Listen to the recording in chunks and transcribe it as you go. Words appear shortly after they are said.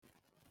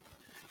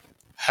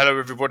Hello,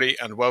 everybody,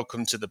 and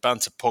welcome to the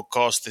Banter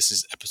Podcast. This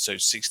is episode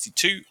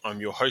 62.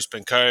 I'm your host,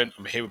 Ben Cohen.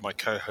 I'm here with my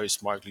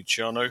co-host, Mike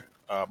Luciano.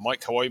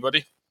 Mike, how are you,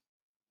 buddy?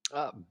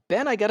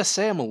 Ben, I gotta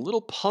say, I'm a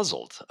little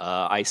puzzled.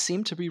 I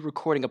seem to be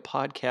recording a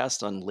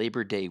podcast on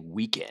Labor Day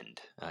weekend.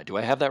 Do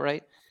I have that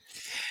right?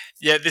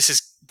 Yeah, this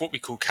is what we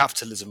call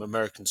capitalism,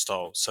 American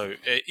style. So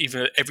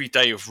even every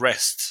day of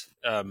rest,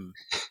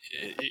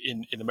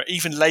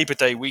 even Labor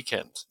Day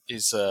weekend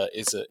is a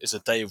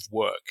day of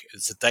work.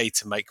 It's a day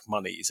to make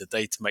money. It's a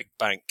day to make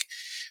bank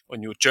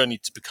on your journey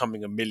to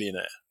becoming a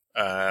millionaire,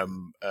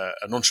 an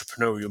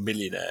entrepreneurial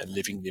millionaire, and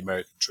living the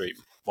American dream,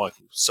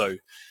 Michael. So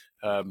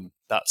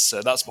that's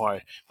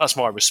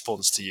my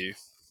response to you.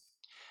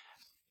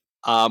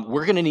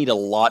 We're gonna need a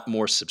lot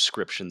more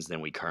subscriptions than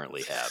we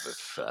currently have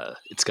if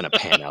it's gonna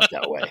pan out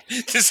that way.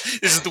 This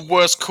is the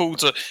worst call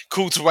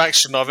to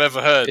action I've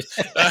ever heard.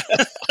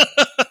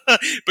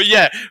 But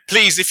yeah,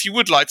 please, if you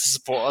would like to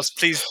support us,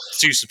 please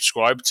do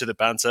subscribe to the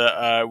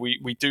Banter.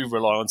 We do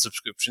rely on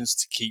subscriptions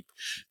to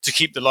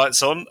keep the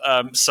lights on.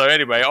 So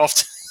anyway,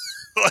 after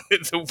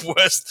the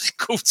worst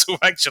call to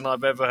action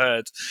I've ever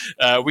heard,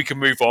 we can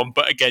move on.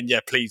 But again,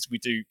 yeah, please, we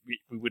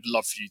would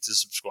love for you to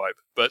subscribe.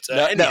 But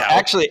No,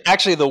 anyhow,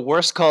 actually, the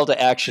worst call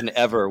to action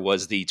ever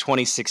was the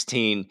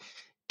 2016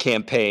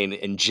 campaign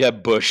and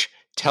Jeb Bush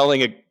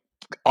telling an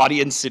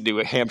audience in New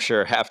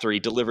Hampshire after he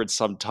delivered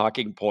some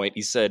talking point.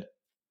 He said,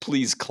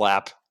 "Please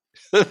clap."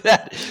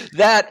 that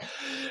that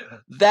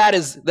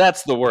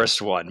that's the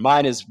worst one.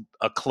 Mine is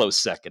a close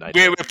second. I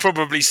we're think.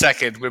 probably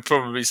second. We're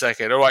probably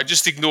second. All right,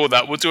 just ignore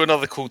that. We'll do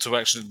another call to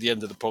action at the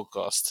end of the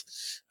podcast.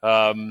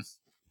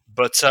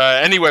 But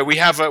anyway,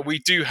 we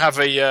do have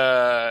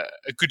a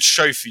good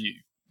show for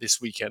you this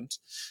weekend.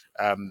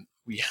 We're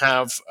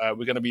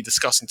going to be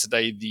discussing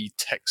today the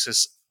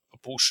Texas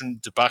abortion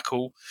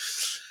debacle.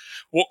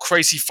 What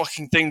crazy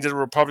fucking thing did the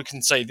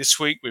Republicans say this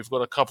week? We've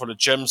got a couple of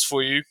gems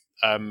for you.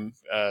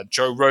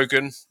 Joe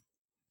Rogan,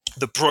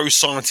 the bro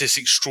scientist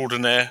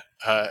extraordinaire,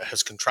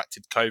 has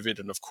contracted COVID,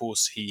 and of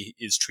course, he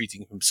is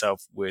treating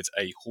himself with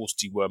a horse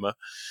dewormer.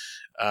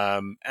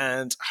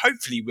 And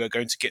hopefully, we're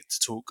going to get to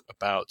talk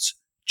about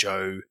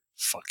Joe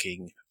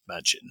fucking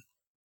Manchin.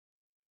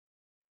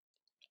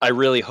 I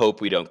really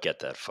hope we don't get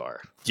that far.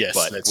 Yes,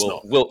 But let's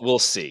not. we'll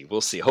see. We'll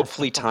see.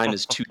 Hopefully, time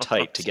is too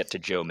tight to get to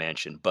Joe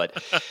Manchin.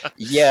 But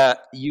yeah,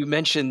 you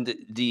mentioned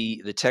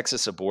the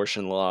Texas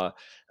abortion law.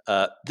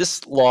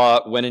 This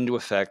law went into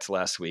effect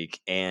last week,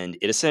 and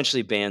it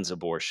essentially bans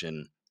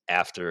abortion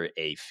after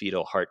a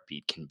fetal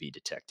heartbeat can be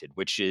detected,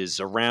 which is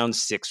around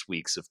 6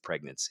 weeks of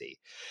pregnancy.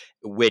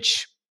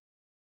 Which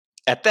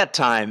at that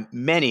time,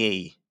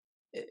 maybe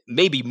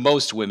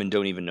most women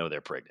don't even know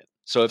they're pregnant.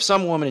 So if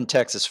some woman in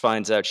Texas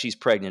finds out she's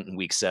pregnant in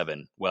week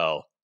 7,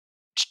 well,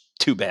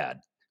 too bad,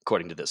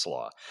 according to this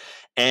law.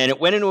 And it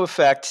went into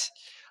effect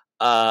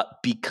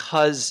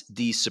because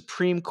the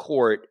Supreme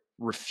Court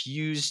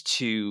refused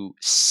to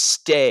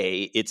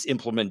stay its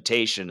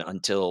implementation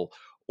until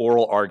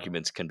oral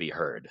arguments can be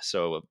heard.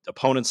 So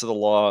opponents of the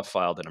law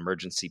filed an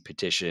emergency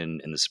petition,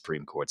 and the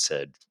Supreme Court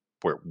said,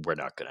 we're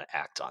not going to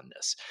act on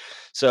this.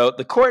 So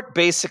the court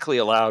basically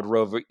allowed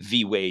Roe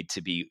v. Wade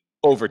to be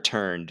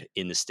overturned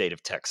in the state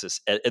of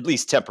Texas, at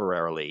least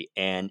temporarily,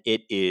 and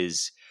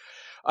it's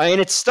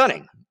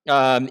stunning.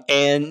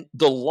 And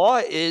the law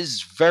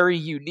is very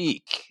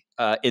unique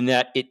in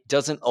that it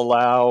doesn't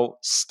allow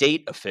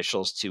state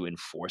officials to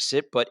enforce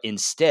it, but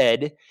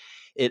instead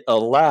it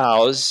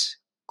allows,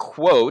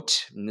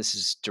 quote, and this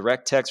is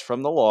direct text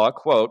from the law,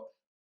 quote,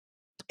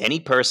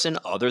 any person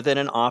other than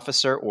an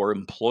officer or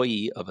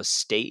employee of a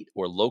state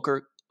or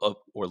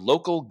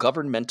local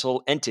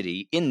governmental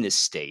entity in this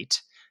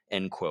state,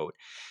 end quote.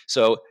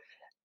 So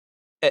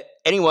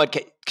anyone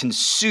can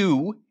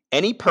sue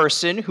any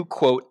person who,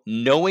 quote,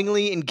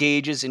 knowingly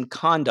engages in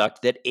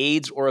conduct that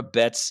aids or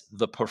abets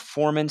the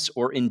performance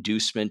or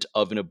inducement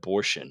of an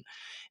abortion,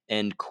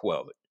 end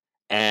quote.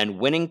 And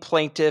winning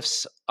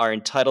plaintiffs are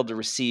entitled to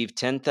receive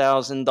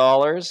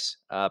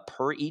 $10,000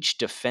 per each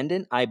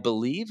defendant, I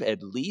believe,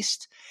 at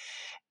least.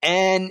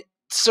 And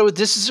so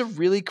this is a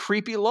really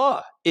creepy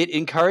law. It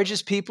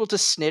encourages people to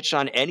snitch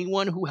on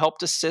anyone who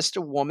helped assist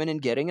a woman in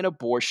getting an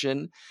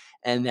abortion.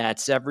 And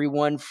that's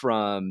everyone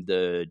from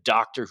the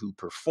doctor who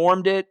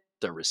performed it,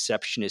 the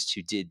receptionist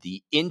who did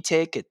the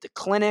intake at the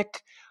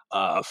clinic,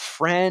 a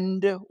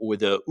friend, or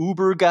the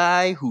Uber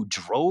guy who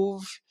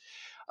drove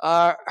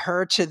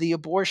her to the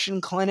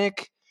abortion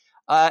clinic.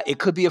 It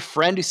could be a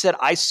friend who said,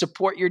 I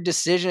support your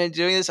decision in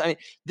doing this. I mean,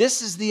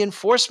 this is the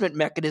enforcement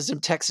mechanism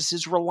Texas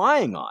is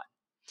relying on.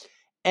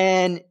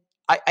 And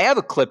I have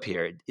a clip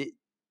here.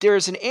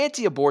 There's an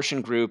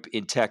anti-abortion group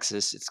in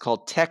Texas. It's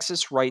called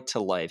Texas Right to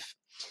Life.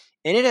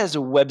 And it has a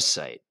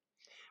website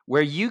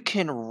where you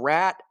can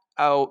rat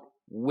out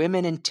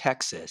women in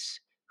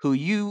Texas who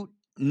you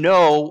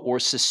know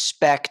or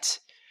suspect,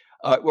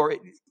 or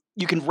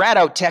you can rat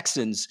out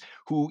Texans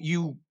who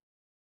you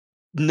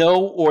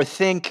know or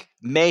think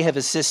may have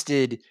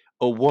assisted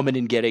a woman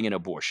in getting an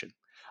abortion.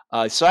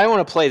 So I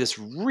want to play this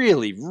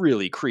really,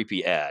 really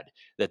creepy ad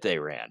that they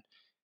ran.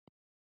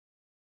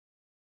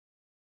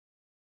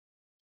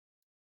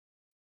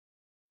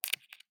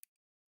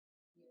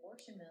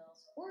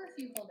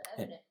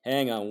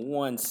 Hang on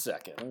one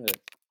second. I'm gonna...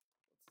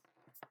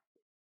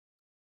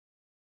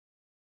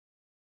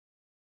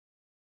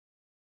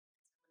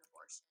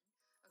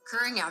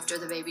 Occurring after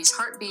the baby's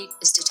heartbeat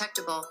is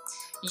detectable,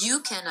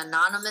 you can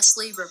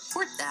anonymously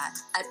report that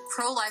at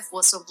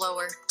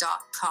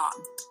prolifewhistleblower.com.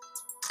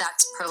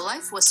 That's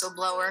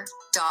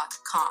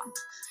prolifewhistleblower.com.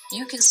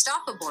 You can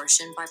stop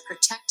abortion by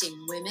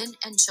protecting women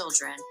and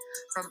children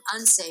from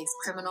unsafe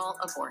criminal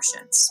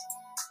abortions.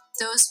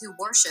 Those who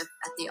worship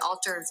at the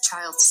altar of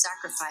child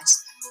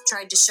sacrifice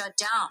tried to shut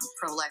down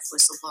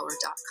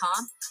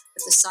prolifewhistleblower.com,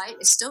 but the site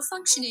is still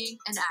functioning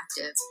and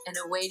active and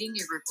awaiting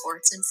your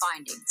reports and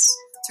findings.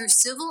 Through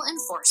civil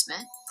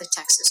enforcement, the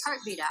Texas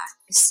Heartbeat Act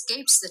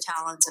escapes the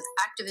talons of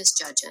activist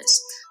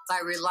judges. By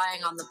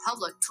relying on the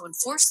public to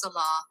enforce the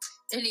law,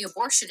 any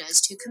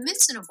abortionist who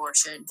commits an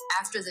abortion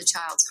after the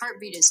child's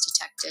heartbeat is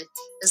detected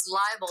is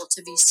liable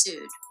to be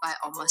sued by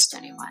almost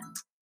anyone.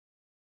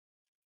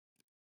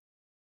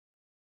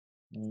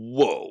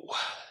 Whoa.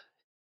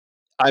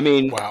 I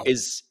mean, Wow.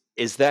 is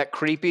that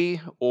creepy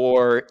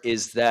or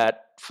is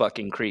that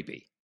fucking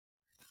creepy?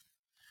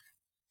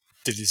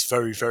 It is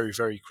very, very,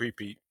 very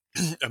creepy.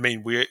 I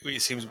mean,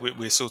 it seems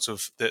we're sort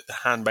of the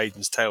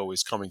handmaiden's tale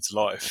is coming to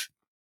life.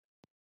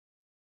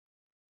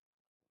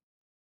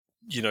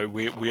 You know,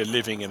 we are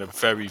living in a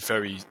very,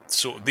 very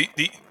sort of the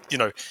you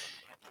know,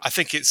 I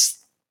think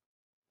it's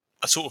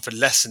a sort of a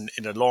lesson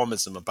in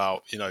alarmism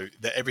about, you know,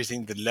 that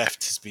everything the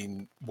left has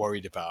been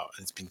worried about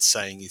and has been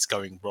saying is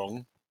going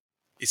wrong.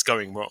 It's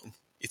going wrong.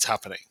 It's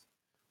happening.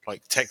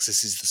 Like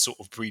Texas is the sort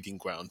of breeding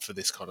ground for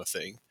this kind of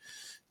thing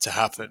to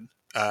happen,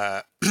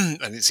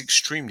 and it's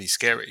extremely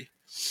scary.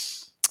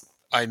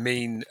 I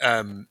mean,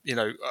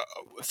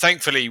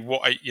 thankfully,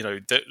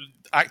 the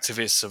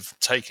activists have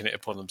taken it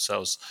upon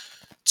themselves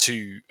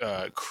to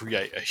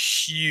create a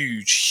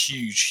huge,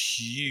 huge,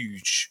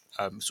 huge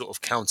sort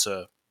of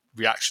counter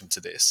reaction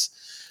to this.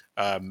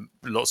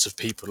 Lots of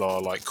people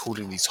are like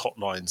calling these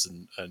hotlines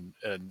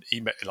and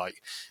email,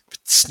 like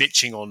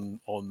snitching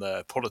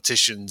on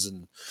politicians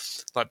and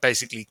like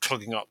basically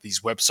clogging up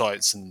these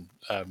websites and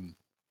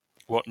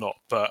whatnot.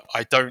 But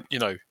I don't,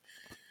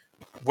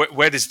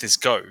 where does this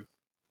go?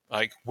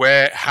 Like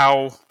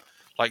how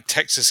like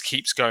Texas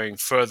keeps going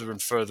further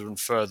and further and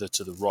further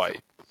to the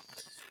right.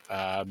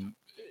 Um,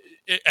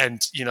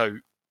 and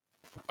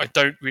I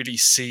don't really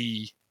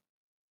see.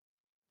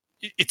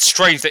 It's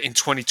strange that in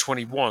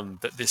 2021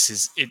 that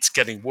it's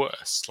getting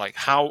worse. Like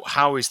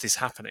how is this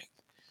happening?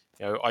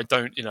 I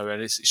don't,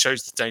 and it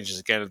shows the dangers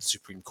again of the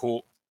Supreme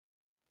Court.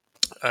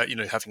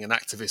 Having an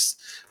activist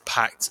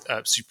packed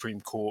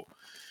Supreme Court,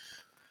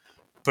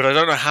 but I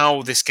don't know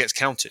how this gets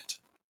counted.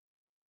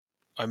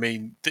 I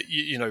mean,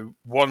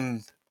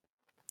 one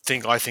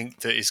thing I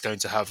think that is going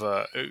to have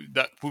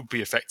that would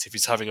be effective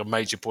is having a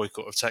major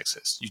boycott of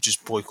Texas. You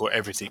just boycott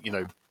everything.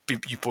 You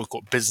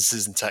boycott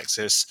businesses in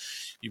Texas.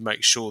 You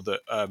make sure that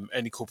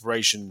any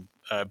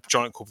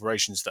giant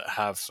corporations that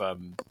have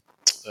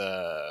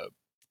uh,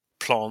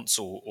 plants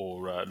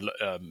or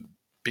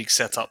big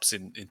setups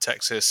in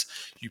Texas,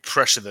 you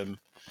pressure them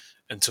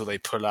until they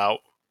pull out,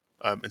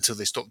 until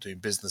they stop doing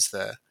business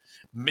there.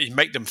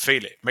 Make them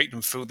feel it. Make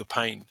them feel the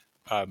pain.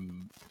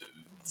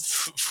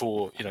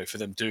 For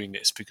them doing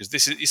this, because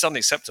it's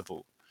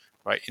unacceptable,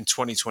 right? In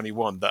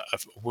 2021, that a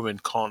woman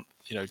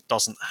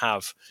doesn't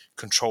have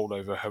control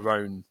over her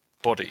own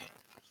body.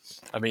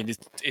 I mean,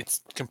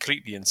 it's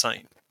completely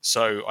insane.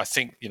 So I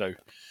think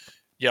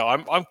yeah,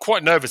 I'm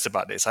quite nervous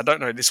about this. I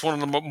don't know. It's one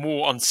of the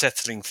more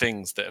unsettling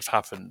things that have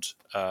happened.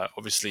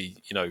 Obviously,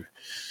 the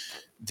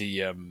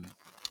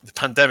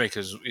pandemic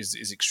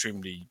is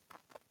extremely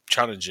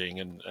challenging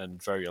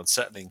and very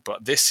unsettling.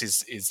 But this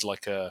is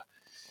like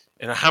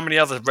how many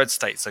other red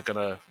states are going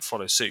to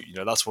follow suit?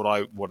 That's what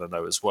I want to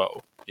know as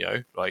well.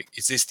 Like,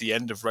 is this the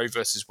end of Roe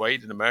versus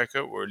Wade in America,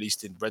 or at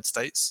least in red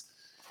states?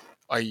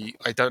 I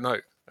don't know.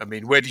 I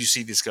mean, where do you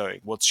see this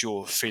going? What's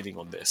your feeling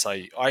on this?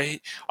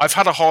 I've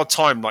had a hard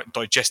time like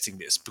digesting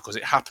this because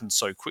it happened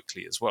so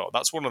quickly as well.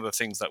 That's one of the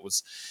things that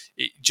was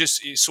it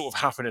sort of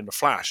happened in a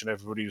flash, and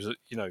everybody was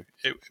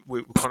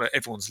we kind of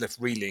everyone's left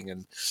reeling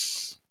and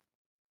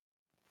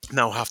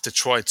now have to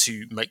try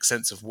to make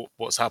sense of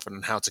what's happened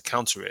and how to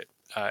counter it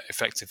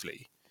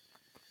effectively.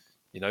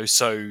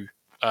 So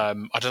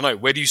I don't know.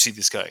 Where do you see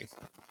this going?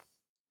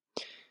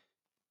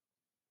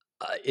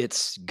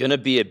 It's going to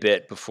be a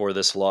bit before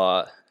this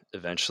law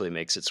eventually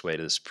makes its way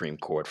to the Supreme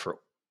Court for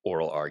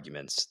oral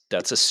arguments.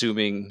 That's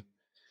assuming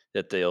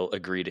that they'll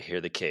agree to hear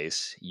the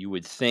case. You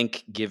would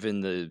think, given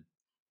the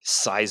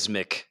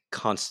seismic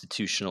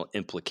constitutional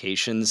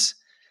implications,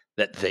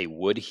 that they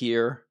would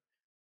hear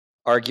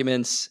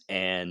arguments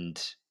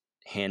and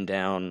hand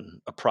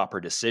down a proper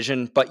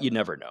decision, but you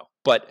never know.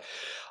 But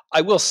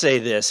I will say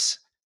this,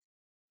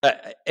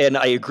 and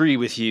I agree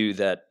with you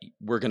that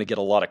we're going to get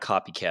a lot of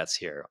copycats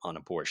here on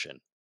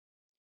abortion.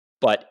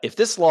 But if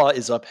this law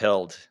is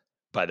upheld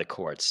by the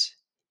courts,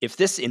 if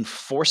this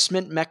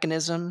enforcement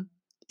mechanism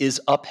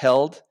is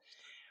upheld,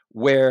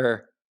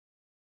 where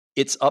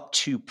it's up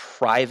to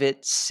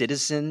private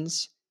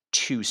citizens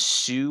to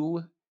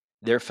sue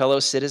their fellow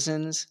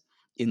citizens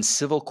in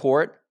civil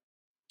court,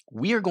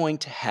 we are going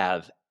to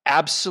have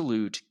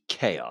absolute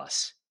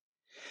chaos.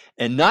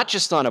 And not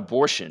just on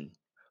abortion,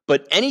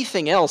 but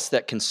anything else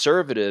that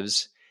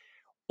conservatives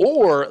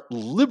or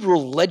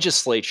liberal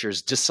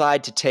legislatures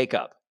decide to take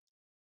up.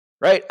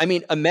 Right? I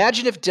mean,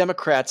 imagine if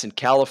Democrats in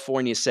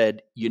California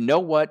said, you know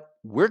what?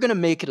 We're going to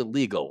make it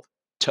illegal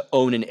to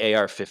own an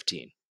AR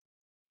 15.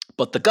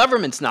 But the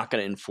government's not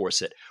going to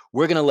enforce it.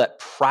 We're going to let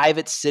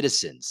private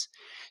citizens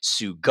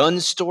sue gun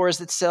stores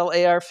that sell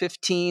AR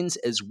 15s,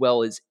 as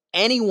well as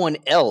anyone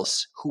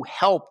else who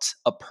helped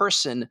a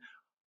person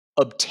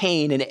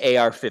obtain an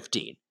AR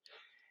 15.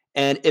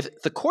 And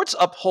if the courts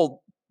uphold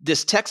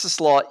this Texas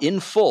law in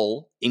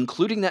full,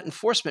 including that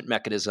enforcement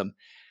mechanism,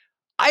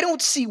 I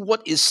don't see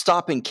what is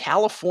stopping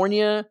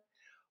California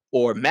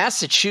or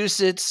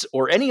Massachusetts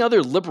or any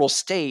other liberal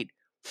state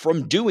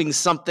from doing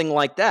something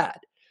like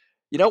that.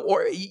 You know,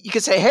 or you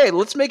could say, hey,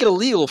 let's make it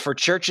illegal for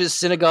churches,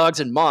 synagogues,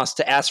 and mosques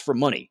to ask for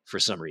money for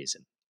some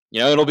reason.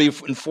 You know, it'll be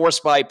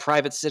enforced by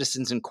private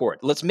citizens in court.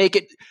 Let's make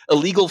it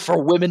illegal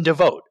for women to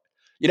vote.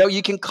 You know,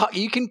 you can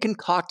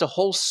concoct a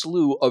whole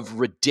slew of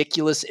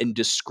ridiculous and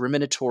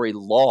discriminatory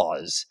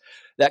laws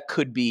that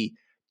could be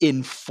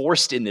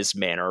enforced in this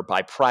manner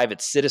by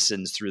private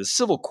citizens through the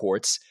civil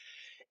courts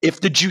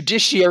if the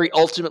judiciary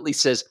ultimately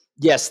says,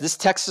 yes, this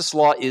Texas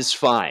law is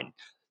fine.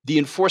 The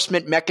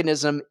enforcement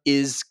mechanism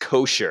is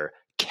kosher.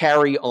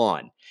 Carry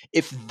on.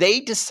 If they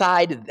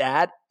decide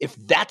that, if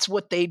that's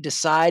what they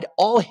decide,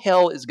 all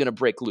hell is going to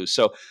break loose.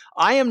 So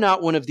I am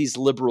not one of these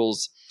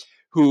liberals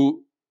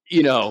who,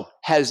 you know,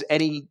 has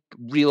any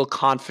real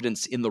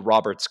confidence in the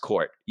Roberts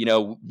Court. You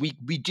know, we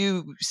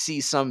do see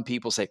some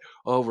people say,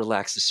 oh,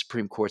 relax, the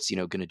Supreme Court's, you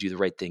know, going to do the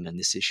right thing on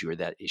this issue or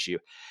that issue.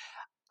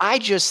 I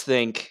just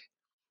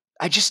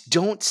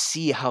don't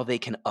see how they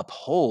can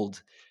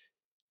uphold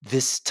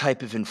this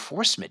type of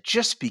enforcement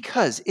just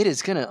because it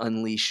is going to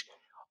unleash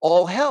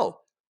all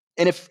hell.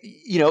 And if,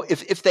 you know,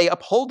 if they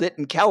uphold it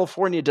and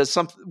California does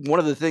one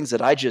of the things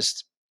that I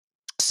just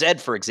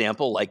said, for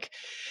example, like,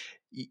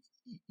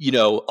 you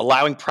know,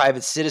 allowing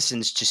private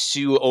citizens to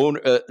sue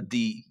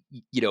the,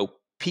 you know,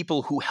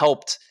 people who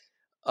helped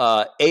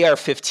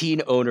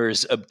AR-15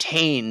 owners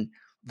obtain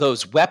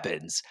those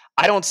weapons,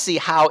 I don't see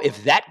how,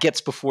 if that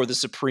gets before the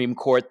Supreme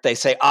Court, they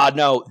say,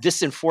 no,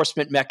 this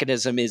enforcement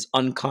mechanism is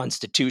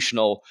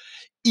unconstitutional,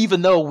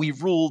 even though we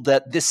ruled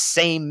that this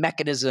same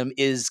mechanism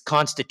is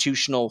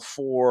constitutional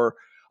for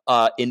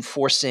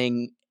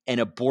enforcing an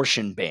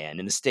abortion ban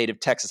in the state of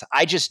Texas.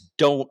 I just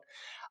don't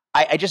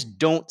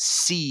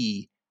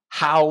see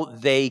how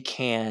they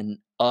can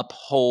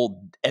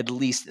uphold at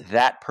least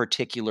that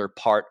particular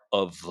part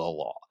of the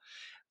law.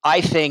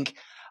 I think,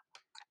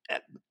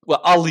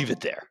 well, I'll leave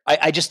it there.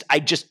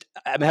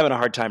 I'm having a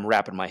hard time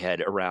wrapping my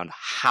head around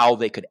how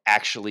they could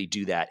actually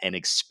do that and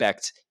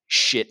expect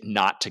shit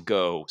not to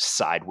go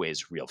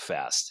sideways real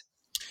fast.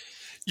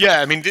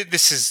 Yeah, I mean,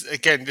 this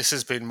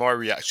has been my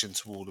reaction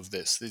to all of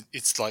this.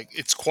 It's like,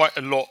 it's quite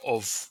a lot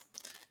of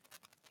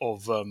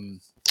the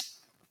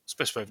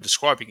best way of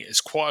describing it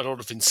is quite a lot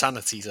of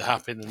insanity to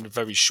happen in a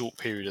very short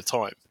period of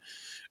time.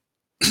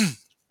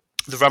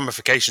 The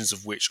ramifications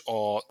of which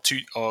are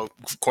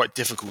quite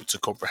difficult to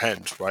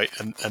comprehend, right?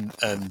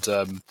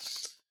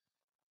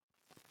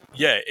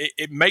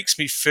 It makes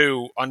me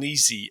feel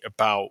uneasy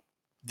about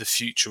the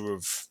future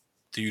of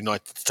the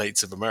United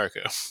States of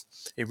America.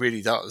 It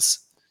really does.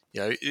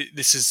 You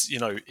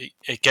know,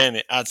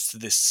 it adds to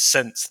this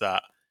sense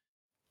that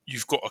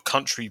you've got a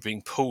country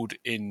being pulled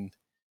in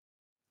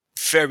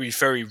very,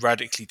 very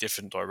radically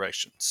different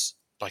directions,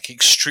 like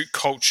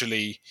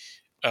culturally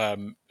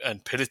and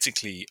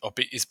politically,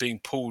 is being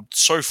pulled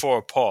so far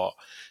apart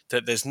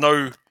that there's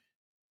no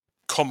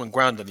common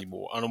ground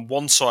anymore. And on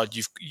one side,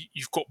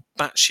 you've got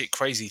batshit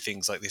crazy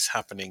things like this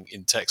happening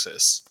in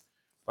Texas,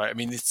 right? I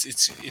mean,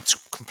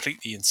 it's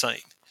completely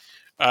insane,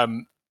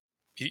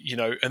 you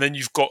know. And then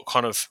you've got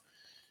kind of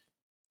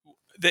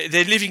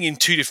they're living in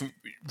two different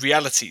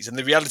realities, and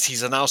the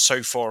realities are now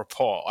so far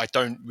apart. I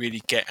don't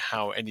really get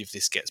how any of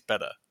this gets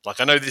better.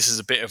 Like, I know this is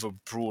a bit of a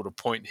broader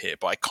point here,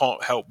 but I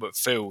can't help but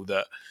feel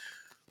that,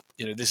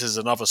 you know, this is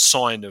another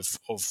sign of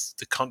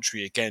the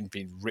country again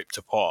being ripped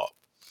apart,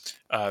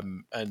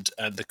 and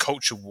the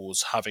culture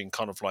wars having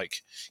kind of like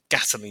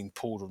gasoline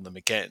poured on them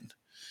again.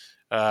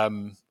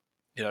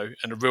 You know,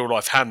 and a real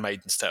life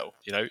Handmaid's Tale.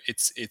 You know,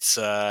 it's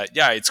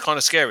kind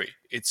of scary.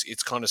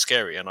 It's kind of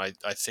scary, and I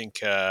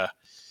think.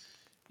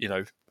 You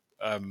know,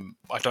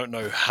 I don't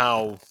know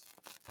how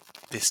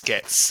this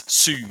gets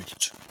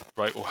soothed,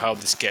 right, or how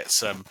this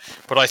gets.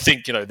 But I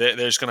think, you know,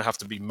 there's going to have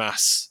to be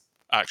mass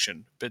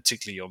action,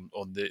 particularly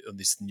on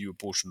these new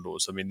abortion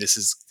laws. I mean,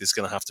 there's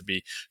going to have to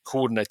be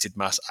coordinated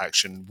mass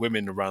action.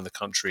 Women around the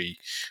country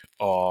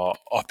are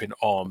up in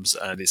arms,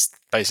 and it's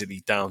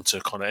basically down to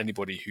kind of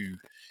anybody who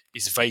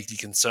is vaguely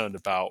concerned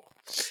about.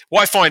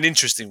 What I find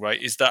interesting,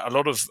 right, is that a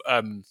lot of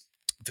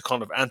the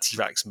kind of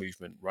anti-vax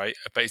movement, right,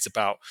 but it's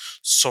about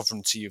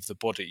sovereignty of the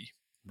body.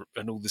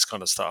 and all this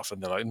kind of stuff.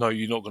 And they're like, no,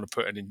 you're not going to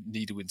put any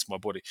needle into my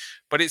body.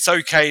 But it's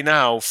okay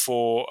now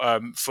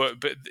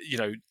but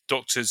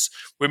doctors,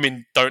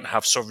 women don't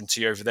have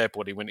sovereignty over their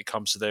body when it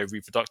comes to their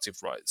reproductive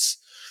rights.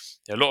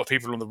 A lot of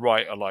people on the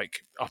right are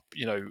like,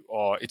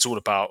 it's all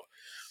about,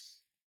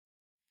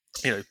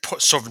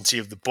 sovereignty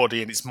of the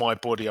body, and it's my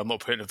body. I'm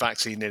not putting a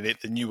vaccine in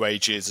it. The New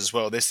Age is as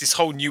well. There's this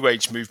whole New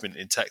Age movement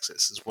in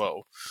Texas as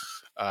well.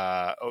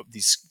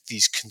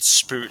 These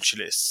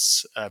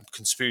conspiritualists,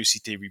 conspiracy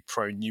theory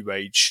pro New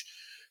Age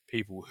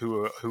people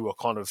who are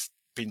kind of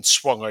been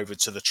swung over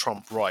to the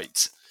Trump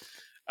right,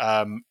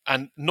 and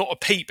not a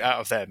peep out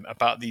of them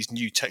about these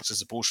new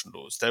Texas abortion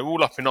laws. They're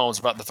all up in arms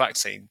about the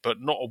vaccine,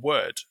 but not a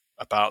word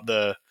about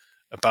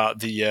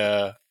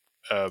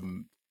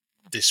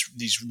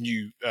these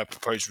new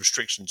proposed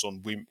restrictions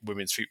on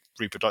women's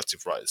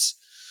reproductive rights,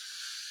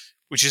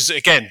 which is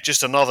again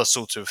just another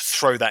sort of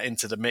throw that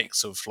into the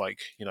mix of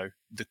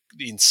the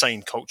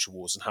insane culture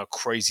wars and how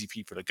crazy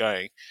people are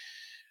going.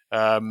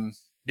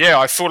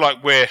 I feel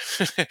like we're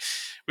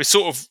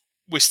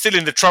we're still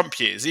in the Trump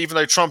years, even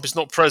though Trump is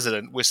not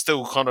president. We're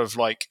still kind of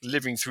like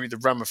living through the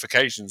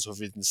ramifications of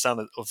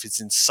his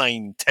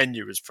insane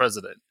tenure as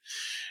president.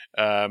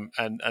 And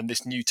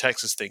this new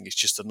Texas thing is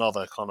just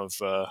another kind of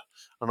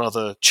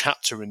another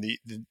chapter in the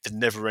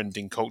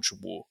never-ending culture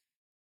war.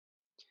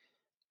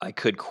 I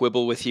could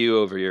quibble with you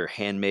over your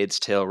Handmaid's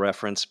Tale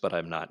reference, but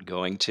I'm not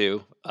going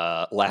to.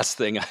 Last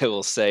thing I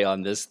will say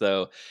on this,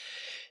 though,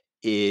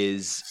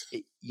 is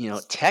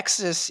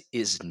Texas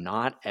is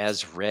not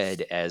as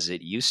red as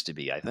it used to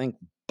be. I think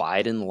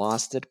Biden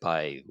lost it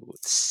by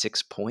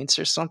 6 points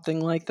or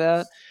something like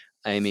that.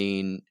 I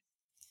mean,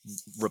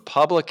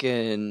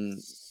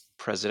 Republican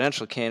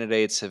presidential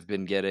candidates have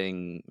been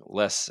getting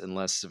less and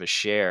less of a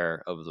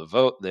share of the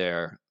vote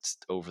there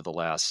over the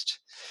last,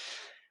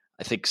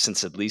 I think,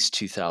 since at least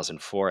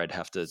 2004. I'd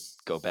have to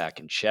go back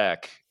and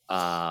check.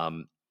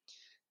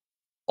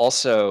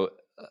 Also,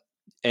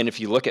 and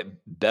if you look at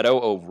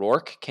Beto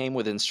O'Rourke, came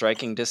within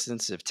striking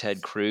distance of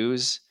Ted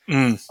Cruz.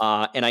 And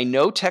I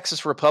know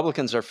Texas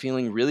Republicans are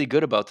feeling really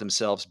good about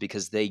themselves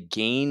because they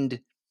gained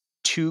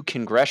 2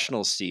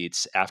 congressional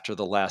seats after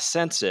the last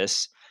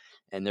census,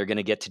 and they're going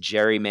to get to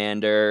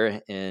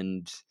gerrymander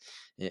and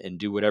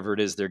do whatever it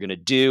is they're going to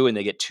do, and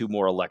they get 2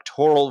 more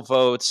electoral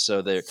votes.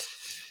 So their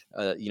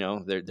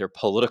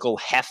political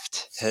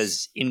heft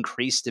has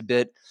increased a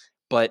bit.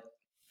 But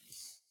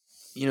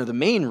the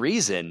main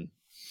reason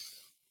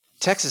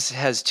Texas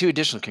has 2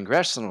 additional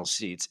congressional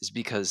seats is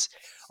because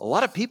a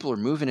lot of people are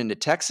moving into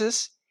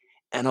Texas,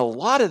 and a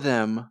lot of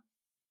them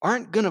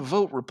aren't going to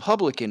vote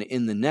Republican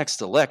in the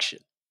next election.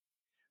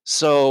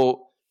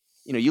 So,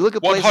 you look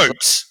at One places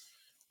hopes.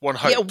 One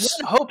hopes. Yeah,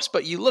 one hopes,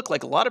 but you look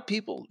like a lot of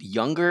people,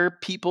 younger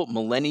people,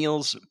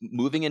 millennials,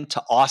 moving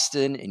into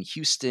Austin and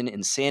Houston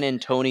and San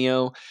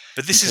Antonio.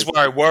 But this is what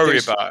I worry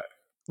about.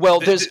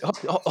 Well,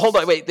 hold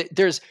on, wait.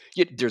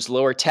 There's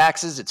lower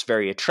taxes. It's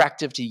very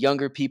attractive to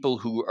younger people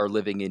who are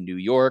living in New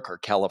York or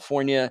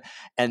California,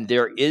 and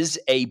there is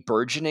a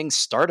burgeoning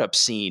startup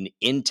scene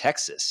in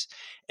Texas.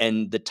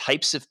 And the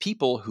types of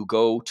people who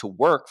go to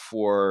work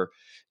for,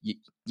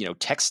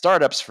 tech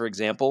startups, for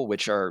example,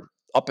 which are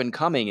up and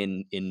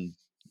coming in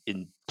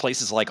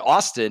places like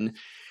Austin,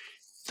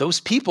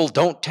 those people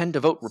don't tend to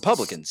vote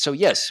Republican. So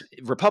yes,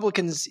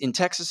 Republicans in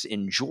Texas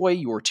enjoy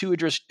your 2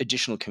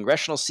 additional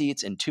congressional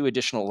seats and 2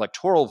 additional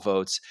electoral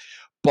votes,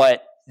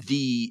 but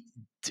the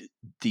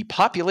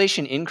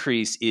population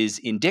increase is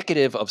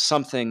indicative of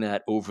something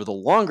that over the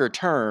longer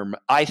term,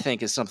 I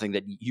think is something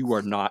that you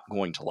are not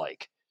going to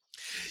like.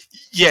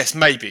 Yes,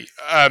 maybe.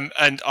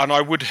 And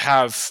I would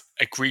have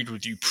agreed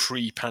with you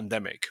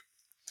pre-pandemic.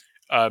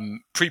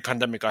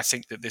 Pre-pandemic, I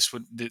think that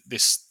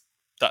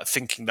that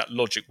thinking, that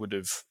logic would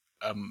have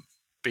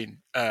been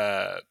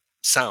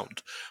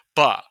sound.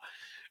 But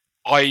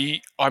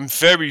I'm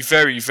very,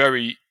 very,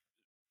 very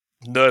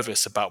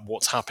nervous about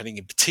what's happening,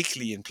 and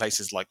particularly in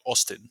places like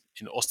Austin,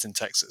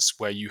 Texas,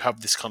 where you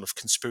have this kind of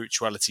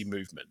conspirituality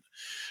movement,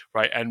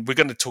 right? And we're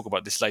going to talk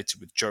about this later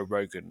with Joe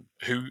Rogan,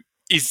 who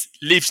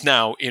lives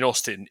now in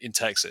Austin, in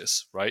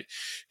Texas, right?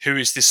 Who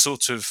is this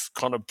sort of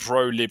kind of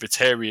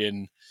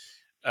pro-libertarian.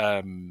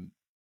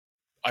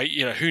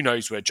 Who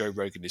knows where Joe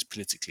Rogan is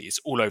politically? It's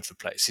all over the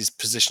place. His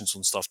positions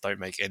on stuff don't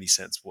make any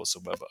sense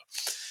whatsoever.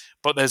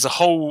 But there's a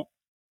whole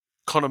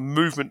kind of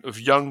movement of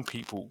young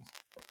people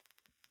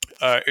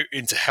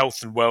into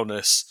health and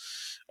wellness,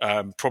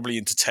 probably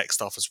into tech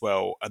stuff as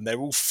well, and they're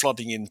all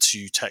flooding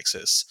into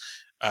Texas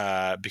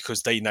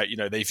because they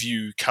know, they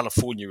view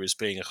California as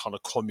being a kind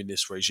of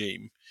communist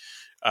regime,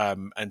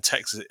 and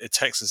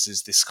Texas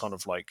is this kind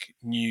of like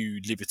new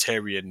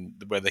libertarian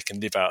where they can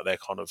live out their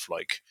kind of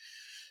like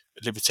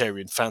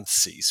libertarian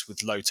fantasies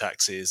with low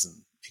taxes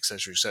and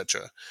etc.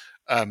 etc.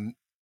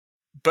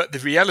 But the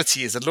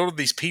reality is a lot of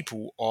these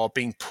people are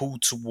being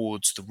pulled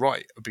towards the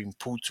right, are being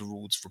pulled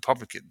towards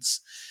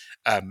Republicans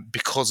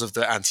because of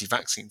the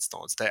anti-vaccine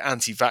stance. They're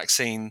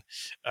anti-vaccine,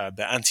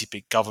 they're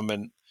anti-big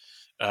government.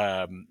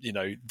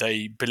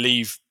 They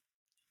believe,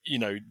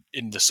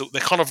 in the sort.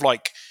 They're kind of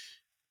like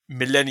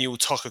millennial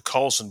Tucker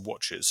Carlson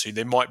watchers who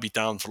they might be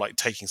down for like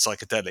taking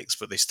psychedelics,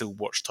 but they still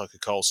watch Tucker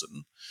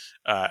Carlson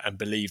and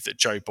believe that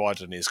Joe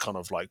Biden is kind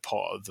of like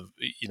part of the,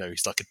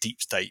 he's like a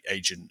deep state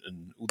agent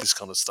and all this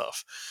kind of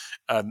stuff.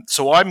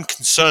 So I'm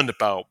concerned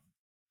about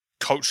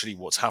culturally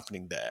what's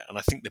happening there. And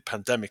I think the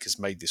pandemic has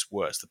made this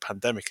worse. The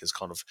pandemic has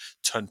kind of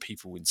turned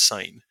people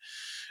insane.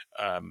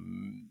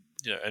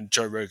 And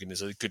Joe Rogan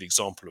is a good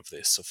example of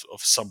this,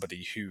 of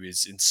somebody who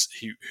is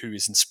who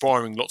is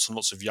inspiring lots and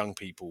lots of young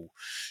people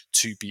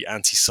to be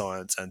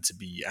anti-science and to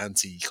be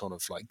anti kind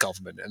of like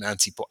government and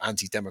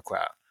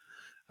anti-democrat.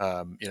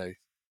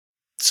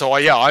 So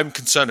I'm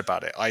concerned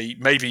about it. I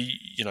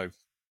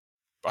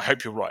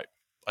hope you're right.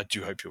 I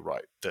do hope you're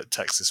right that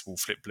Texas will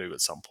flip blue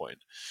at some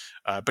point.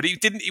 But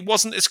it didn't. It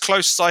wasn't as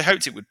close as I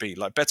hoped it would be.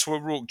 Like Beto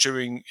O'Rourke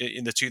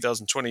in the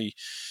 2020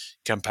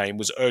 campaign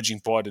was urging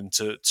Biden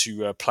to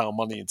plow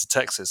money into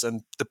Texas,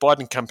 and the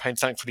Biden campaign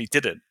thankfully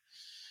didn't.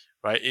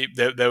 Right,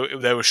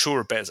 they were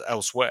sure of bets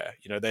elsewhere.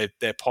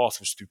 Their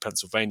path was through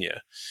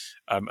Pennsylvania,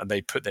 and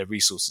they put their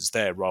resources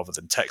there rather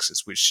than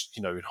Texas, which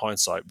in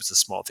hindsight was the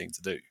smart thing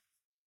to do.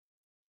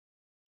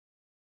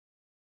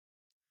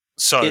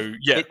 So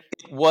it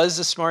was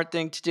a smart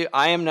thing to do.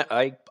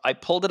 I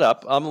pulled it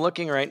up. I'm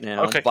looking right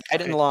now. Okay.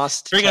 Biden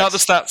lost. Bring out the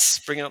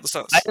stats.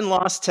 Biden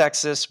lost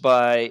Texas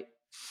by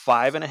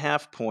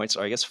 5.5 points,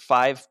 or I guess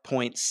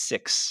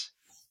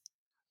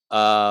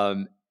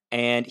 5.6.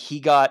 And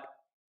he got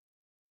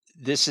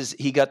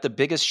the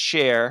biggest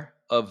share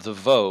of the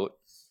vote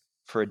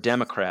for a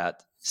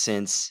Democrat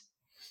since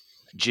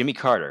Jimmy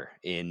Carter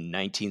in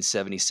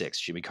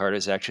 1976. Jimmy Carter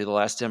is actually the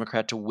last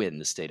Democrat to win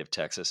the state of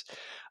Texas.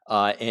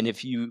 And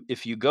if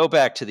you go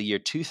back to the year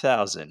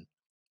 2000,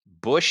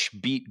 Bush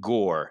beat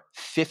Gore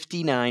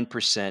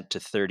 59% to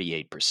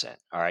 38%.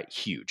 All right,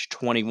 huge,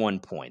 21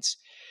 points.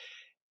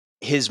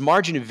 His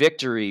margin of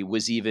victory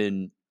was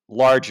even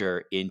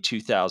larger in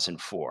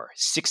 2004,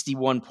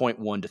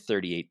 61.1 to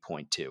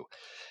 38.2.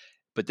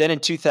 But then in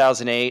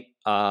 2008,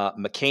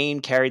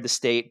 McCain carried the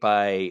state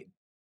by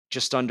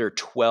just under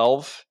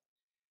 12.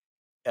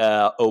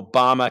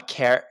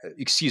 McCain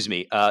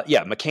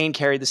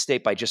carried the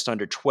state by just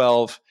under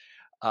 12.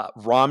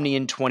 Romney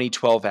in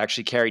 2012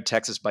 actually carried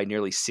Texas by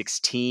nearly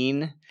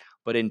 16.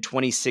 But in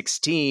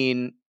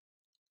 2016,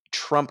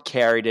 Trump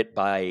carried it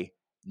by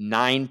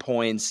 9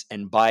 points,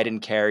 and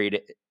Biden carried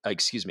it.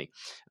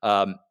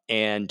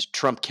 And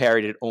Trump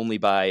carried it only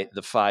by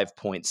the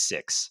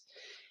 5.6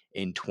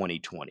 in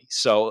 2020.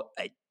 So,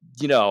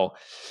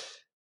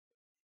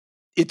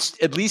 it's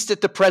at least at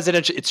the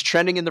presidential, it's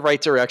trending in the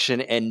right direction.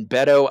 And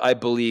Beto, I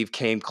believe,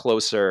 came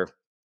closer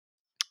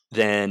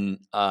than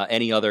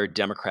any other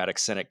Democratic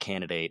Senate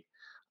candidate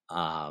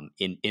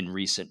in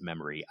recent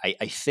memory.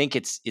 I think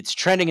it's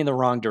trending in the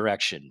wrong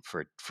direction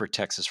for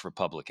Texas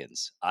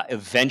Republicans.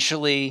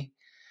 Eventually,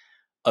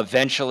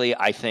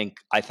 I think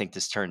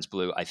this turns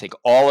blue. I think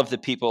all of the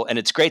people, and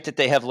it's great that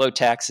they have low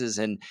taxes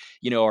and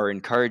are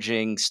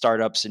encouraging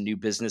startups and new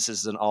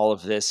businesses and all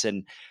of this,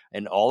 and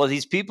all of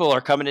these people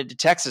are coming into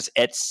Texas.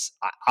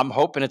 I'm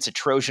hoping it's a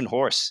Trojan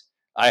horse.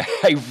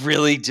 I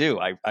really do.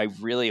 I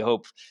really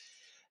hope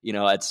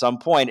at some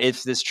point,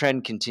 if this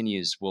trend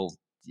continues,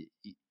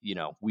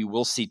 we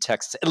will see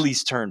Texas at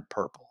least turn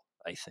purple,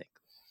 I think.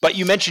 But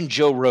you mentioned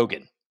Joe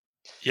Rogan.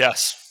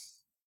 Yes.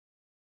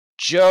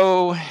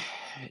 Joe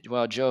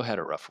had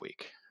a rough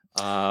week.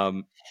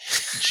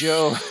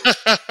 Joe.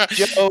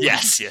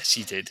 Yes,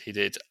 he did.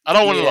 I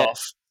don't want to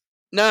laugh.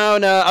 No,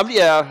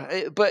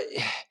 but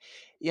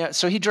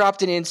so he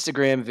dropped an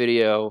Instagram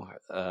video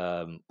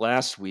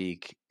last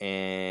week,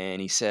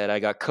 and he said, I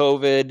got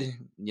COVID.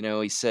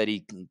 He said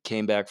he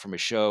came back from a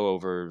show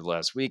over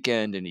last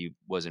weekend, and he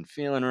wasn't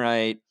feeling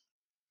right,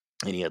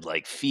 and he had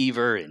like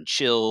fever and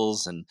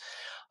chills and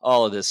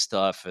all of this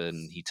stuff,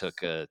 and he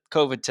took a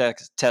COVID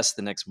test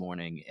the next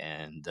morning,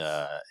 and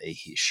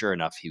sure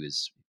enough, he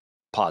was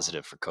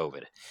positive for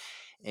COVID.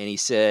 And he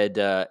said,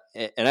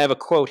 and I have a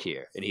quote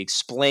here, and he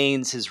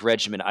explains his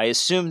regimen. I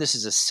assume this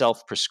is a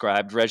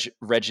self-prescribed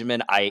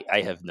regimen. I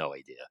have no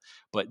idea.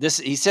 But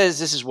he says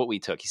this is what we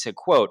took. He said,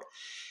 quote,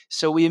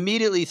 so we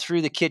immediately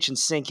threw the kitchen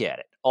sink at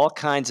it. All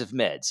kinds of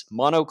meds,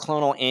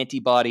 monoclonal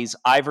antibodies,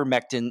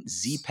 ivermectin,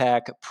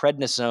 Z-Pak,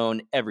 prednisone,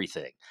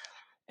 everything.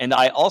 And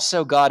I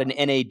also got an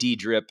NAD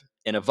drip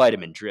and a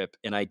vitamin drip,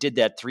 and I did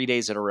that 3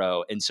 days in a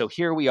row. And so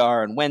here we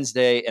are on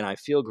Wednesday, and I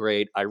feel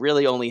great. I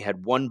really only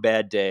had one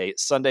bad day.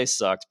 Sunday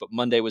sucked, but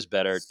Monday was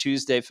better.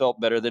 Tuesday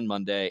felt better than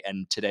Monday,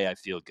 and today I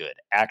feel good.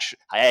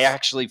 I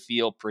actually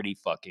feel pretty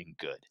fucking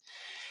good,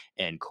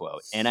 end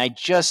quote. And I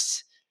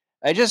just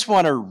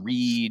want to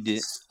read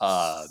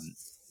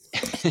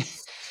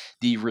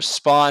the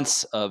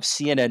response of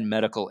CNN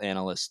medical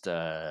analyst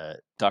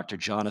Dr.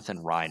 Jonathan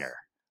Reiner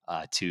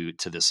to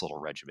this little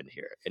regimen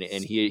here,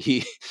 and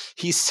he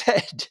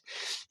said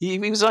he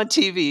was on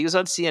TV, he was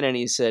on CNN, and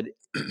he said,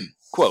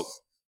 quote,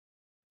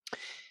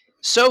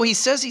 so he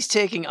says he's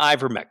taking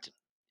ivermectin.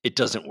 It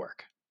doesn't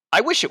work.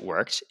 I wish it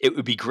worked. It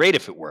would be great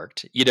if it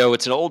worked.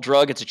 It's an old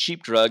drug. It's a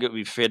cheap drug. It would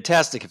be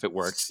fantastic if it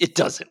worked. It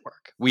doesn't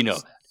work. We know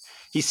that.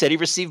 He said he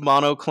received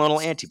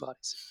monoclonal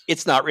antibodies.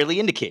 It's not really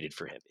indicated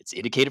for him. It's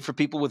indicated for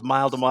people with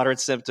mild to moderate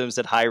symptoms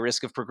at high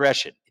risk of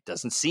progression. It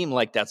doesn't seem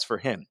like that's for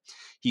him.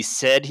 He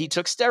said he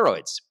took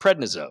steroids,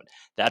 prednisone.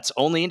 That's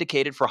only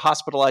indicated for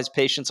hospitalized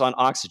patients on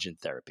oxygen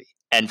therapy.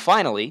 And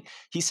finally,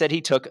 he said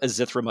he took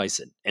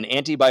azithromycin, an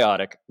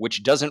antibiotic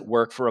which doesn't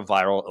work for a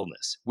viral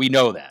illness. We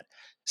know that.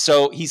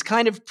 So he's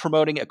kind of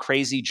promoting a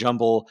crazy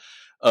jumble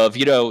of,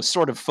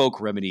 sort of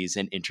folk remedies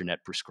and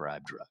internet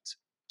prescribed drugs.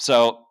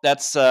 So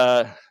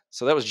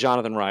that was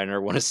Jonathan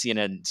Reiner, one of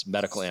CNN's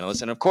medical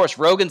analysts. And of course,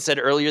 Rogan said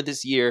earlier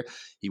this year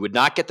he would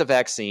not get the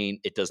vaccine.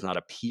 It does not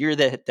appear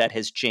that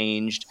has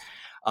changed.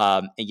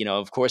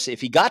 Of course, if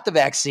he got the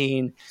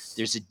vaccine,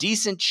 there's a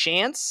decent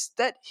chance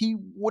that he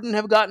wouldn't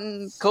have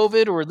gotten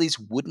COVID, or at least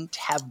wouldn't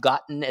have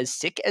gotten as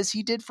sick as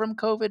he did from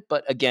COVID.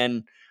 But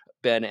again,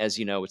 Ben, as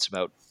you know, it's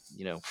about,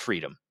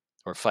 freedom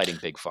or fighting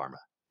big pharma.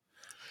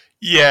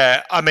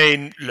 Yeah, I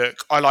mean,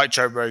 look, I like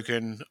Joe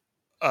Rogan.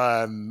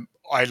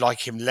 I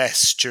like him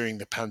less during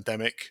the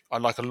pandemic. I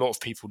like a lot of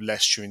people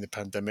less during the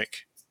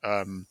pandemic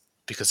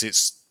because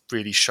it's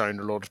really shown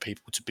a lot of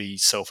people to be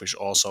selfish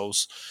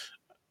arseholes.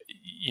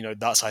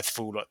 That's, I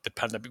feel like the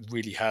pandemic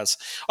really has.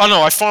 I don't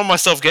know, I find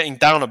myself getting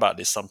down about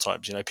this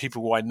sometimes.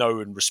 People who I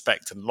know and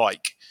respect and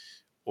like,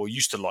 or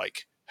used to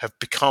like, have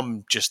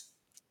become just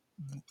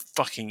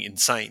fucking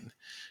insane.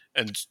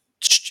 And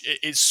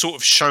it's sort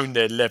of shown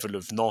their level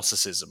of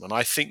narcissism. And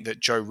I think that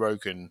Joe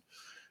Rogan,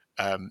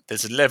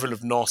 there's a level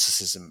of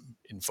narcissism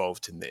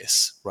involved in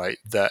this, right?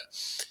 That,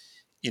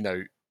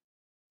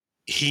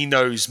 he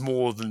knows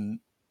more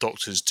than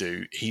doctors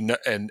do.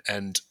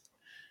 And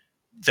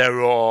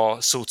there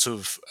are sort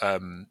of,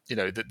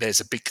 that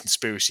there's a big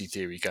conspiracy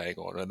theory going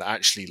on, and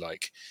actually,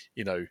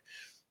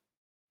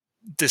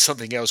 there's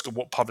something else.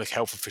 What public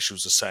health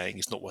officials are saying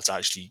is not what's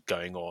actually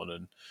going on,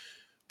 and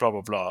blah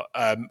blah blah.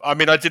 I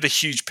mean, I did a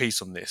huge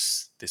piece on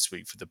this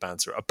week for the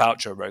Banter about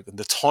Joe Rogan.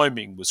 The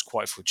timing was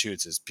quite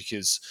fortuitous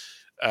because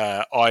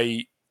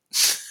I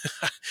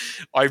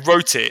I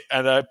wrote it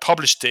and I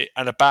published it,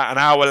 and about an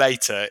hour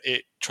later,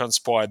 it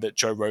transpired that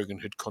Joe Rogan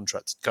had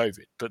contracted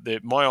COVID. But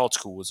my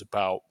article was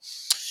about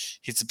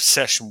his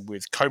obsession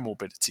with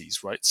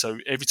comorbidities, right? So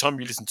every time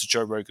you listen to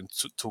Joe Rogan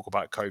talk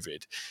about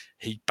COVID,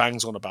 he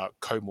bangs on about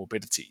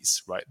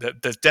comorbidities, right?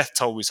 The death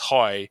toll is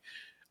high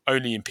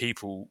only in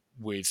people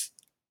with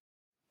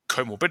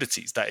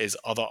comorbidities, that is,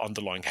 other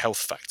underlying health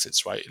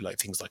factors, right? Like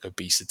things like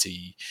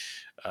obesity,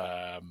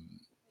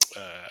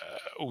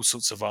 all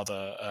sorts of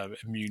other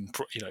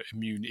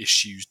immune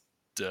issues,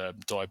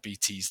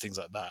 diabetes, things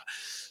like that.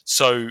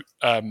 So,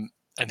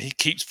 and he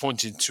keeps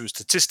pointing to a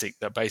statistic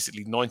that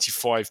basically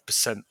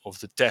 95% of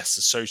the deaths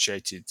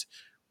associated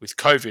with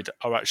COVID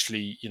are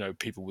actually,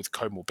 people with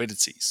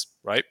comorbidities,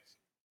 right?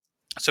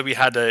 So we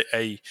had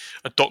a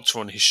doctor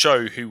on his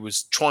show who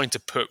was trying to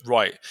put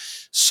right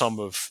some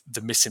of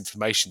the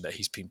misinformation that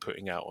he's been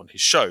putting out on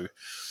his show.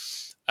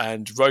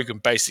 And Rogan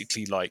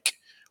basically,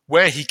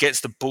 where he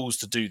gets the balls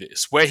to do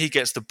this, where he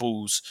gets the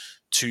balls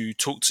to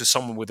talk to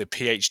someone with a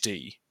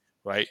PhD,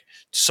 right?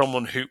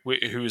 Someone who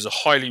is a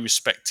highly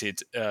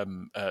respected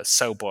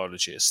cell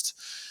biologist,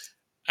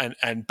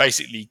 and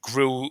basically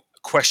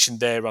question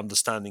their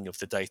understanding of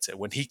the data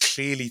when he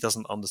clearly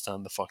doesn't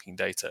understand the fucking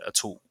data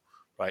at all.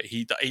 Right,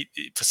 he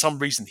for some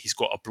reason he's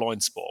got a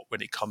blind spot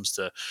when it comes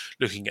to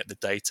looking at the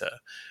data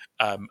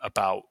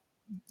about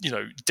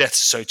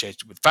deaths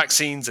associated with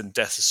vaccines and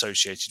deaths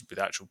associated with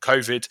actual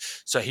COVID.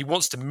 So he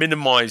wants to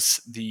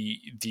minimize the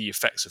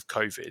effects of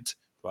COVID,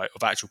 right,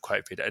 of actual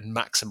COVID, and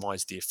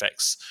maximize the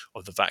effects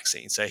of the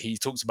vaccine. So he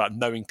talks about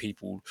knowing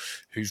people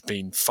who've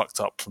been fucked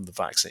up from the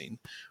vaccine.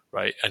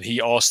 Right. And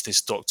he asked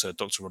this doctor,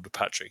 Dr. Robert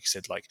Patrick, he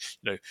said,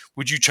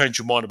 would you change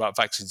your mind about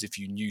vaccines if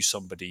you knew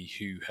somebody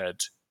who had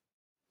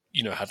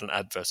an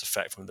adverse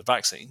effect from the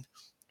vaccine,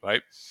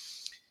 right?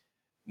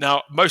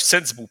 Now, most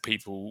sensible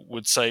people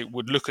would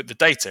look at the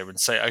data and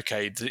say,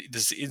 okay,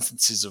 the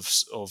instances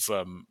of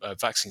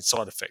vaccine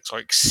side effects are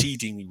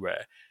exceedingly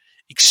rare,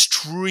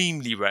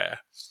 extremely rare,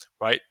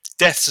 right?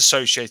 Deaths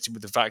associated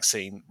with the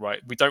vaccine,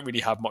 right? We don't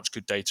really have much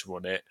good data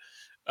on it.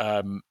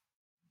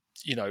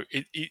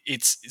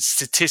 It's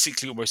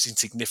statistically almost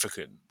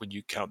insignificant when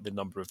you count the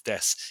number of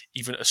deaths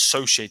even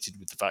associated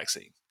with the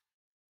vaccine.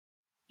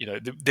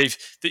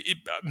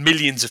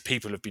 Millions of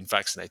people have been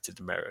vaccinated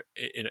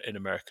in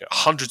America.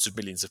 Hundreds of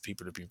millions of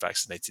people have been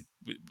vaccinated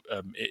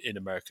in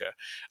America,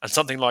 and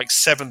something like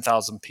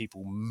 7,000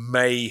 people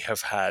may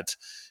have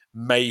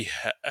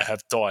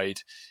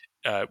died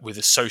with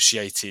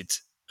associated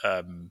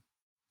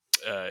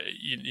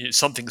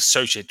something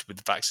associated with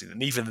the vaccine,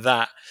 and even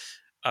that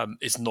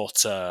is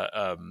not.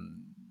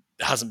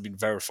 Hasn't been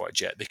verified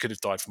yet. They could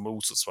have died from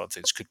all sorts of other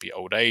things. It could be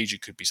old age.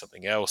 It could be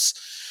something else.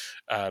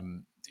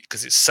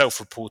 Because it's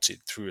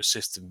self-reported through a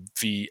system,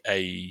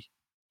 VAERS,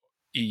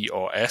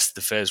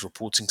 the VAERS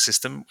reporting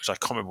system, which I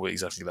can't remember what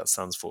exactly that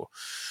stands for.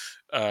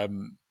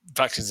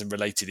 Vaccines and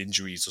related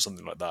injuries or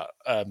something like that.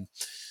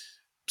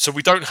 So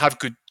we don't have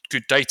good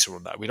data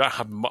on that. We don't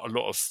have a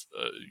lot of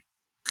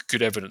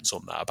good evidence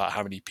on that about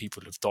how many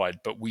people have died,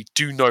 but we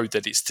do know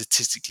that it's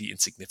statistically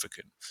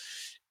insignificant.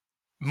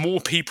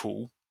 More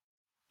people,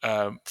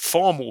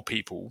 far more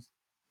people,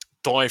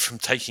 die from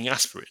taking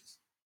aspirin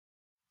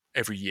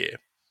every year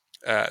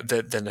than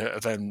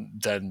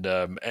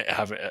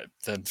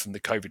from the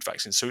COVID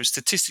vaccine. So it's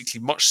statistically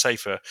much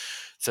safer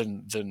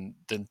than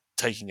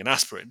taking an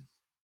aspirin.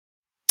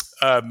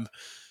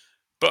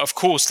 But of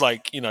course,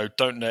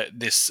 don't let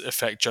this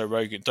affect Joe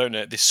Rogan. Don't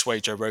let this sway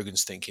Joe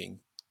Rogan's thinking,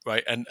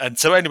 right? And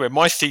so anyway,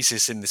 my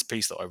thesis in this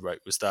piece that I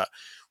wrote was that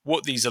a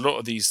lot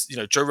of these,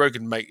 Joe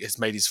Rogan has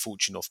made his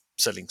fortune off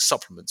selling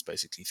supplements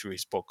basically through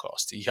his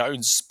podcast. He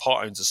owns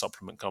a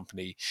supplement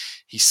company.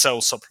 He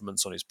sells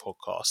supplements on his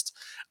podcast.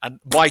 And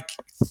my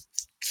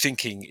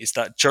thinking is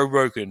that Joe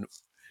Rogan,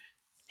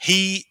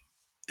 he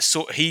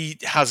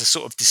has a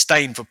sort of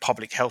disdain for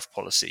public health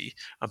policy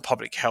and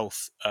public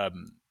health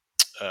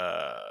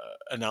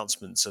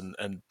announcements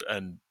and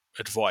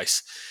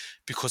advice,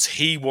 because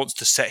he wants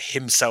to set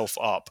himself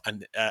up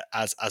and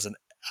as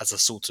a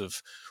sort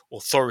of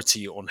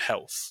authority on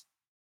health,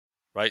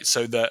 right?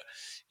 So that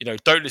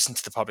don't listen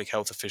to the public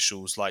health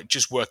officials. Like,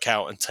 just work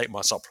out and take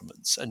my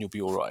supplements, and you'll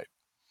be all right.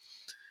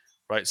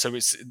 Right. So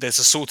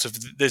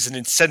there's an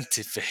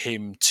incentive for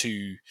him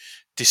to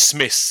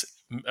dismiss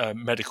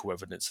medical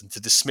evidence and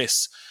to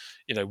dismiss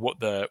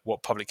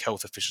what public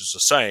health officials are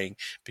saying,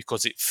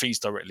 because it feeds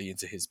directly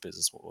into his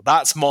business model.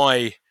 That's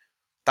my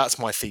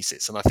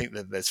thesis, and I think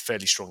that there's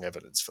fairly strong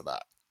evidence for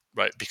that,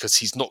 right? Because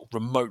he's not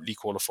remotely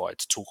qualified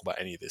to talk about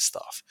any of this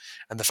stuff,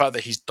 and the fact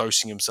that he's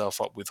dosing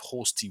himself up with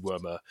horse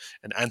dewormer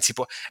and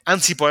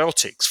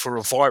antibiotics for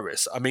a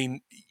virus. I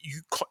mean,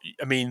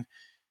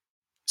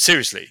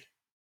 seriously,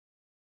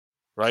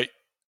 right?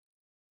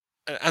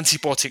 An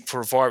antibiotic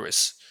for a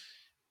virus.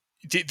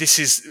 This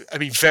is,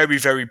 very,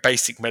 very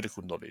basic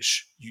medical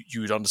knowledge.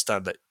 You would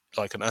understand that,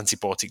 like, an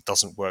antibiotic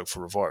doesn't work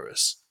for a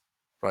virus,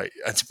 right?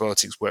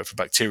 Antibiotics work for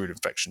bacterial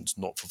infections,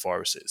 not for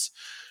viruses.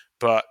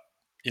 But,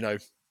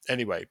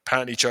 anyway,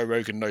 apparently Joe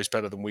Rogan knows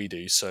better than we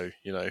do. So,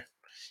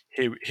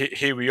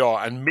 here we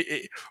are. And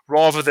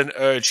rather than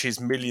urge his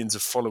millions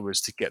of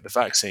followers to get the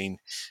vaccine,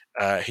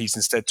 he's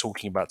instead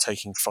talking about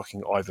taking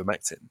fucking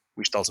ivermectin,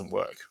 which doesn't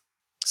work.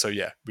 So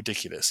yeah,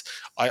 ridiculous.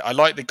 I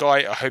like the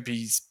guy. I hope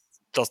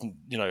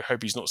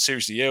hope he's not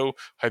seriously ill.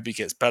 Hope he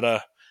gets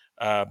better.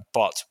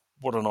 But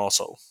what an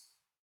arsehole.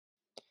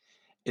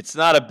 It's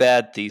not a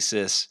bad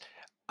thesis.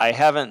 I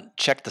haven't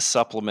checked the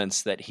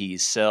supplements that he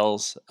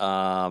sells.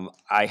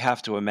 I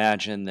have to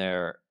imagine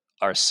there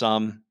are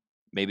some,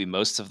 maybe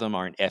most of them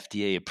aren't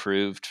FDA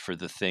approved for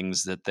the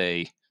things that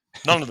they.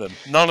 None of them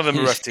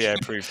are FDA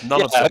approved.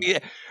 None of them. Yeah,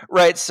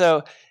 right.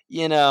 So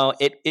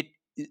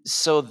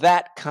so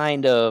that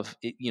kind of,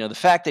 the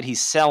fact that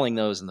he's selling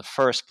those in the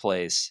first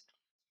place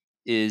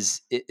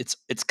is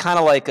it's kind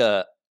of like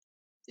I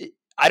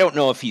don't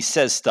know if he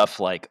says stuff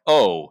like,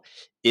 oh,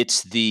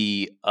 it's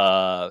the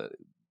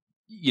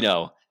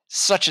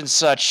such and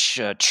such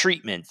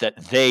treatment that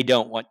they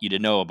don't want you to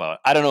know about.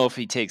 I don't know if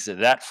he takes it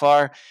that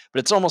far, but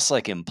it's almost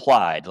like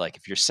implied. Like,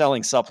 if you're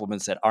selling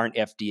supplements that aren't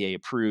FDA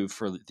approved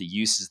for the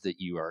uses that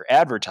you are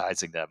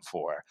advertising them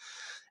for,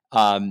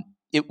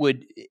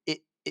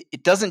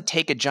 it doesn't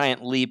take a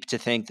giant leap to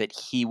think that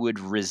he would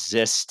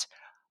resist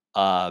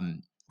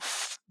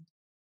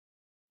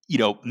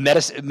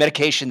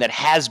medication that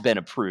has been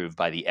approved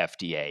by the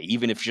FDA,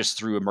 even if just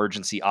through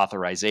emergency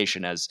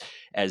authorization, as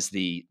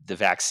the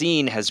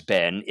vaccine has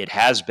been. It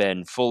has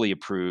been fully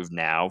approved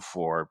now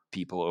for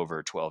people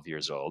over 12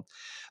 years old.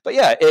 But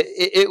yeah,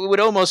 it would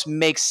almost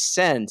make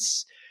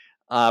sense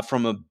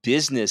from a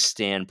business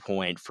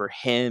standpoint for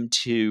him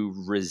to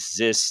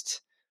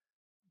resist,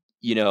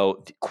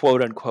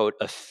 quote unquote,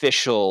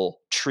 official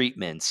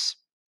treatments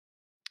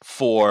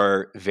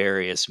for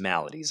various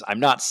maladies. I'm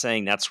not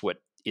saying that's what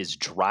is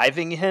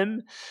driving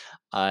him,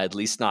 at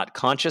least not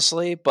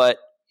consciously, but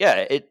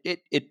yeah,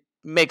 it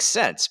makes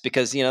sense,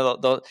 because a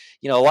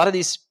lot of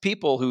these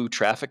people who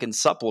traffic in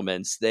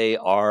supplements, they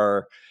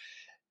are,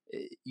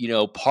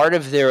 part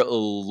of their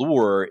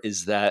allure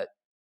is that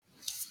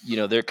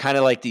they're kind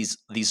of like these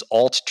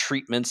alt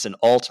treatments and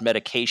alt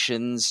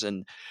medications,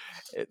 and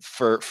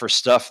for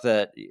stuff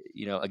that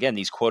again,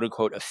 these quote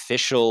unquote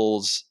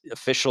official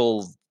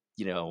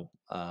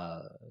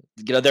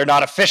they're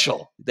not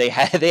official. They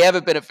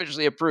haven't been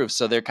officially approved,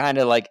 so they're kind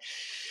of like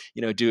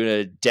doing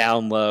a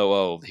down low.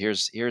 Oh,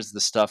 here's the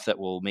stuff that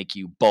will make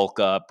you bulk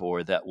up,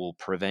 or that will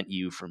prevent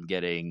you from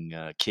getting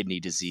kidney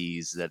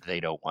disease that they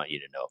don't want you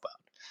to know about.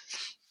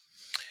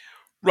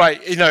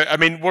 Right.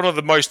 One of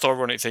the most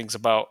ironic things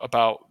about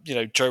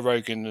Joe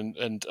Rogan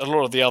and a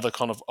lot of the other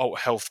kind of alt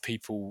health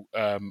people,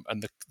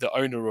 and the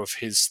owner of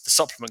the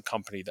supplement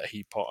company that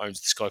he part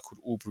owns, this guy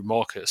called Aubrey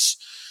Marcus,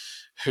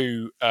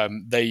 who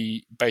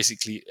they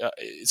basically,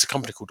 it's a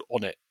company called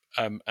Onnit.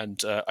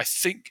 And I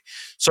think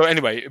so.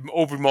 Anyway,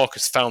 Aubrey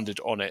Marcus founded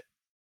Onnit,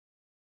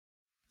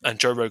 and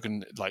Joe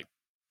Rogan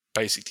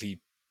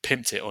basically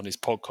pimped it on his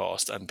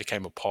podcast and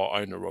became a part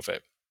owner of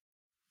it.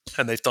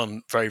 And they've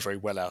done very, very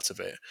well out of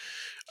it.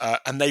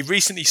 And they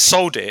recently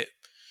sold it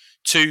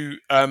to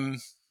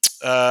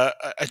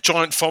a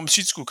giant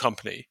pharmaceutical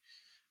company.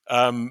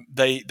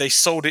 They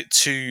sold it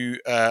to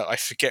I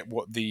forget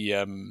what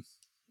the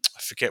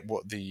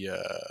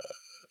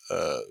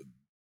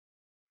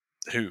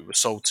who it was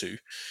sold to,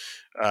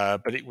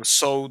 but it was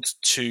sold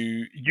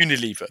to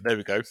Unilever. There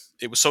we go.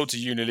 It was sold to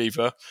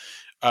Unilever,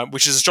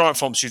 which is a giant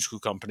pharmaceutical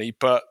company.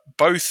 But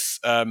both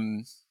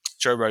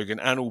Joe Rogan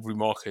and Aubrey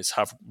Marcus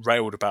have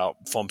railed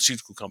about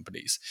pharmaceutical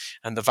companies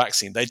and the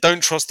vaccine. They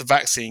don't trust the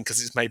vaccine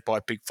because it's made by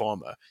Big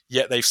Pharma,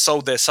 yet they've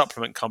sold their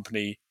supplement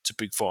company to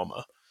Big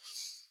Pharma.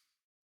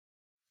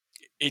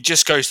 It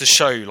just goes to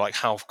show like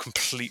how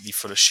completely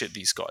full of shit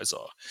these guys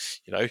are.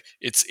 You know,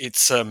 it's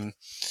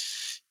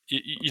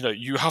you know,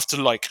 you have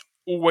to like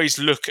always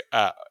look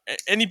at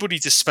anybody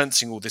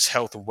dispensing all this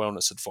health and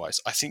wellness advice.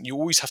 I think you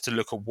always have to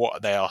look at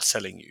what they are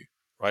selling you,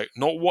 right?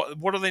 Not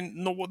what are they,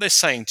 not what they're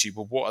saying to you,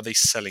 but what are they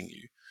selling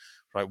you,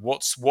 right?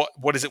 What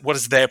is it? What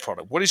is their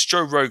product? What is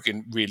Joe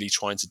Rogan really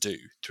trying to do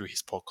through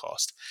his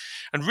podcast?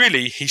 And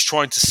really, he's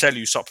trying to sell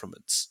you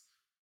supplements,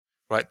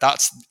 right?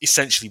 That's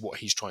essentially what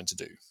he's trying to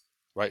do.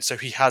 Right, so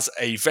he has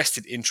a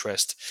vested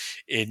interest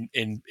in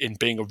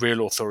being a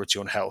real authority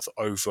on health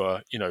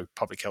over, you know,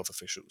 public health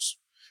officials,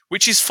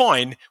 which is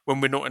fine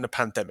when we're not in a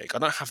pandemic. I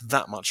don't have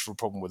that much of a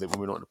problem with it when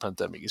we're not in a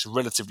pandemic. It's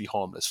relatively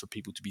harmless for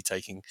people to be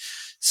taking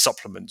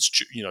supplements,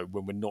 you know,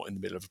 when we're not in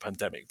the middle of a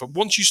pandemic. But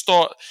once you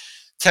start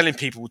telling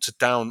people to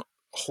down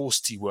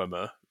horse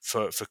dewormer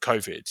for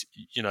COVID,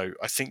 you know,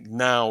 I think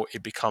now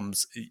it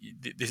becomes,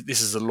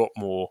 this is a lot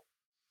more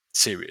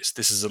serious.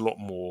 This is a lot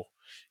more,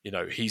 you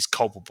know, he's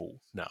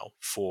culpable now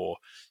for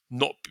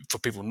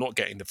people not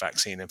getting the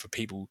vaccine and for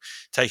people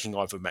taking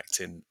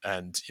ivermectin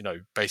and, you know,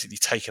 basically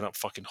taking up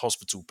fucking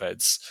hospital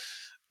beds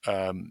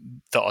that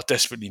are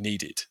desperately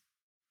needed.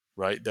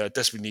 Right, they're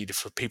desperately needed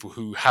for people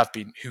who have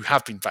been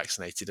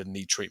vaccinated and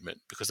need treatment,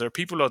 because there are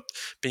people who are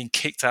being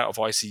kicked out of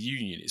ICU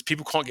units.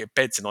 People can't get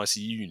beds in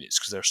ICU units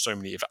because there are so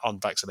many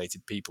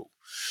unvaccinated people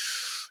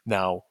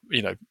now,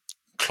 you know,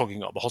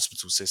 clogging up the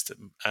hospital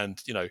system. And,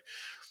 you know,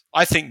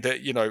 I think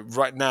that, you know,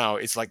 right now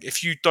it's like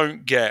if you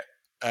don't get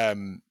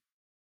the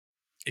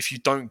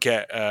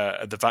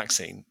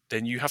vaccine,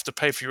 then you have to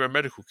pay for your own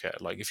medical care.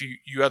 Like if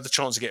you had the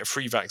chance to get a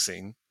free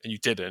vaccine and you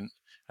didn't,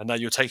 and now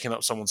you're taking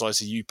up someone's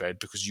ICU bed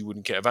because you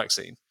wouldn't get a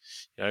vaccine.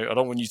 You know, I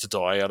don't want you to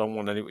die. I don't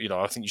want any. You know,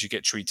 I think you should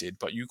get treated,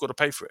 but you've got to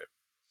pay for it.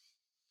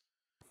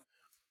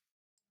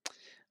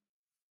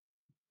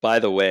 By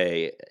the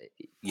way,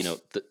 you know,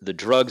 the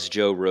drugs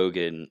Joe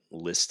Rogan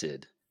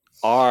listed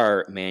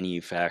are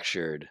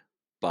manufactured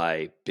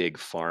by Big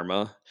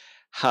Pharma.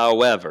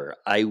 However,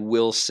 I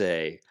will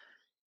say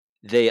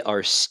they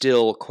are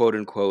still quote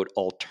unquote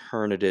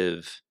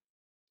alternative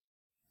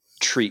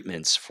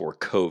treatments for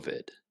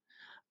COVID.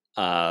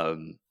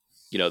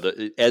 You know,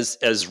 as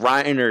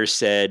Reiner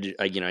said,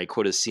 you know, I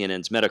quoted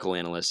CNN's medical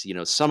analyst. You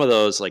know, some of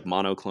those like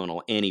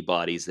monoclonal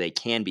antibodies, they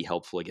can be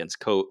helpful against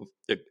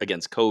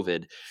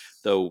COVID,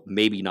 though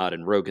maybe not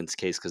in Rogan's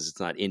case because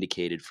it's not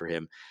indicated for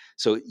him.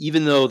 So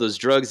even though those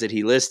drugs that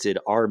he listed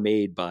are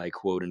made by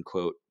quote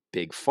unquote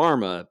Big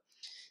Pharma,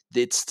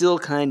 it still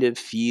kind of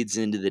feeds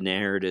into the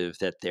narrative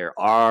that there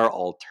are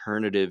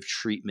alternative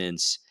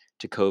treatments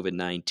to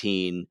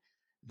COVID-19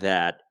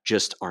 that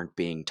just aren't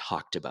being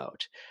talked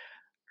about.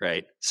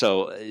 Right.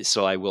 So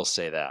I will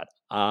say that.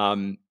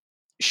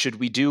 Should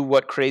we do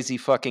what crazy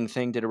fucking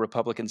thing did a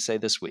Republican say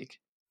this week?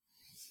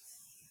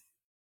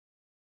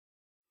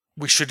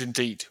 We should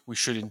indeed. We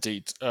should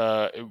indeed.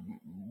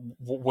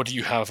 What do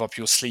you have up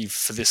your sleeve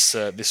for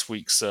this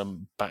week's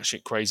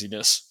batshit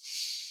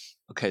craziness?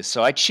 Okay,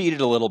 so I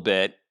cheated a little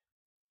bit.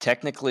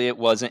 Technically, it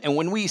wasn't. And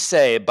when we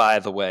say, by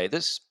the way,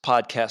 this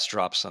podcast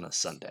drops on a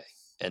Sunday.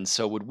 And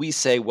so would we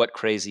say what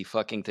crazy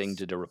fucking thing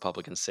did a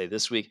Republican say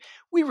this week?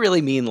 We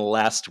really mean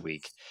last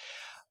week.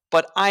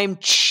 But I'm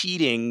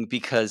cheating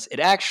because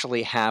it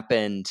actually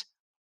happened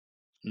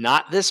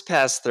not this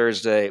past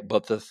Thursday,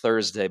 but the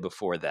Thursday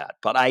before that.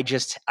 But I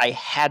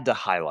had to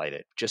highlight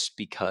it just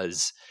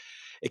because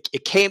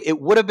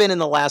it would have been in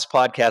the last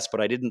podcast,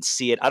 but I didn't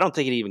see it. I don't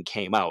think it even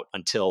came out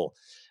until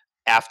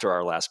after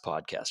our last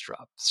podcast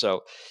drop.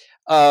 So,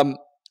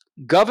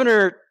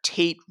 Governor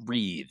Tate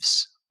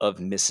Reeves of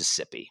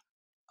Mississippi,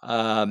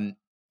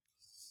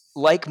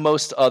 like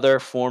most other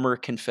former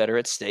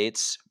Confederate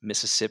states,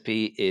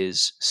 Mississippi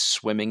is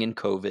swimming in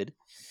COVID.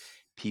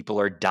 People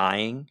are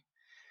dying.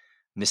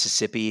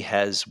 Mississippi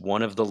has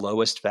one of the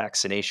lowest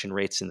vaccination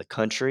rates in the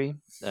country,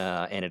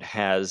 and it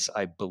has,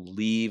 I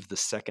believe, the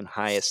second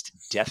highest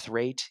death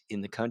rate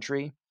in the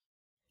country.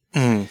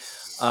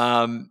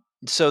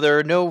 So there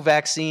are no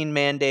vaccine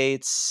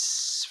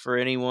mandates for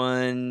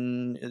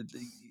anyone,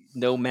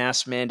 no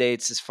mask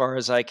mandates as far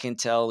as I can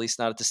tell, at least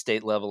not at the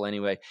state level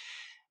anyway.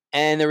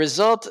 And the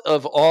result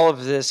of all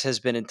of this has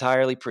been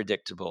entirely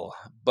predictable.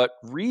 But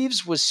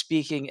Reeves was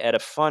speaking at a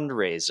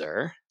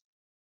fundraiser,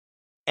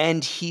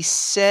 and he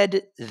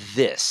said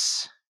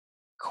this,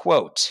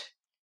 quote,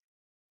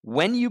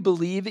 "When you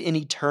believe in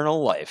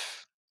eternal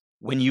life,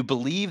 when you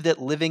believe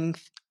that living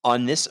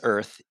on this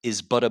earth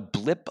is but a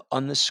blip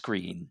on the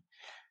screen,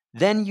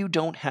 then you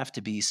don't have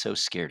to be so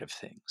scared of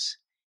things.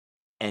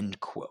 End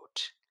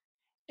quote.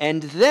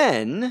 And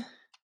then,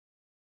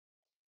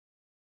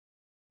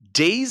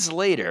 days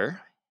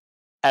later,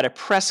 at a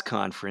press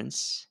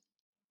conference,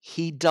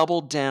 he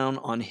doubled down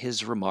on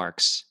his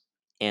remarks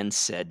and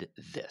said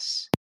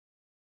this.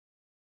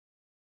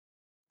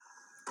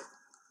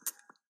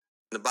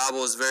 The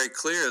Bible is very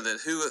clear that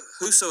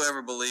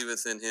whosoever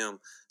believeth in him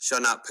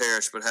shall not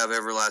perish but have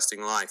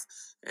everlasting life.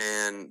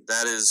 And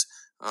that is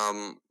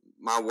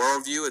my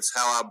worldview. It's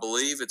how I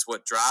believe. It's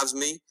what drives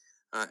me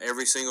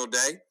every single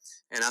day.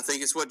 And I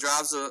think it's what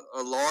drives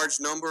a large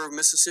number of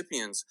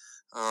Mississippians.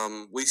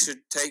 We should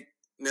take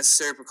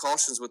necessary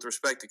precautions with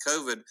respect to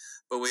COVID,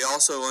 but we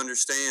also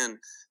understand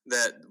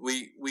that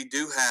we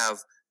do have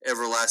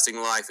everlasting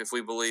life if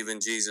we believe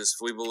in Jesus,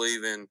 if we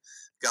believe in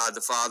God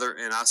the Father,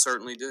 and I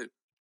certainly do.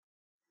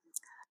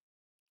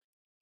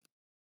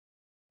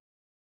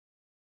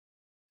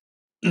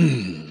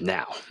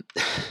 Now,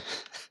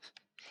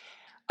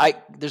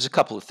 there's a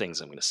couple of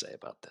things I'm going to say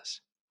about this.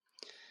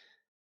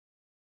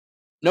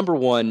 Number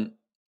one,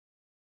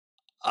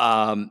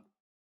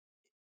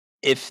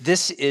 if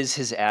this is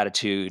his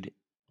attitude,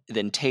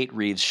 then Tate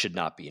Reeves should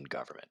not be in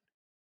government.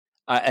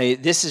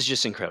 This is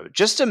just incredible.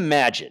 Just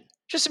imagine.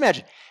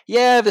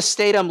 Yeah, the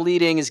state I'm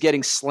leading is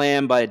getting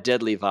slammed by a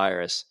deadly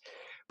virus.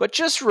 But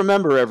just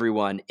remember,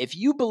 everyone, if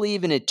you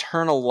believe in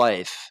eternal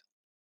life,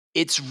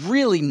 it's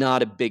really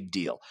not a big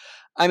deal.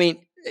 I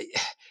mean,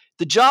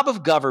 the job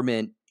of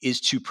government is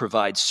to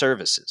provide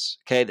services,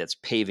 okay? That's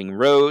paving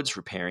roads,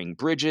 repairing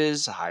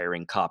bridges,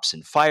 hiring cops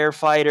and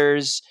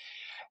firefighters,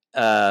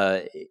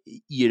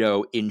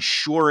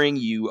 ensuring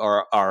you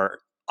are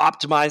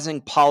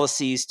optimizing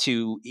policies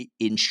to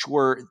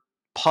ensure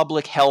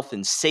public health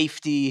and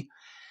safety.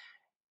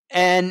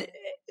 And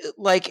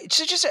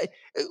just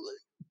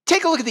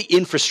take a look at the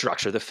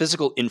infrastructure, the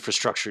physical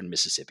infrastructure in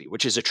Mississippi,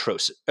 which is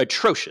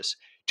atrocious.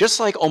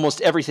 Just like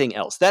almost everything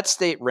else, that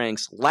state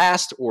ranks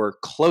last or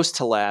close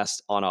to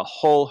last on a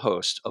whole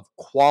host of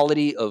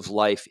quality of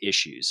life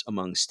issues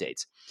among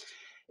states.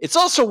 It's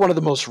also one of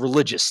the most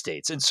religious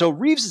states. And so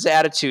Reeves's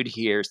attitude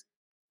here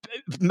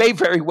may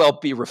very well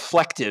be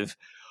reflective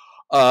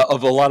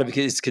of a lot of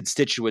his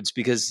constituents,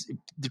 because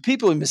the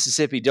people in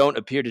Mississippi don't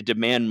appear to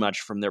demand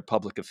much from their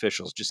public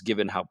officials, just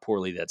given how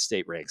poorly that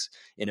state ranks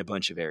in a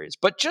bunch of areas.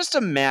 But just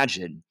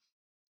imagine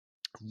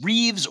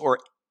Reeves or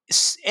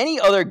any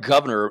other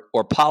governor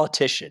or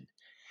politician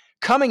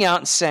coming out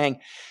and saying,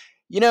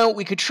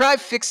 we could try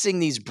fixing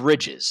these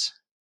bridges,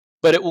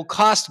 but it will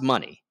cost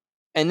money.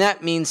 And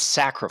that means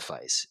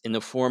sacrifice in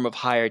the form of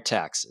higher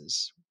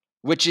taxes,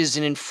 which is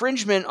an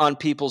infringement on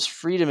people's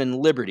freedom and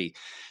liberty.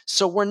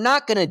 So we're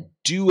not going to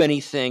do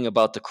anything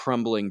about the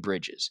crumbling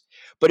bridges.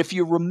 But if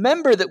you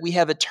remember that we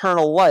have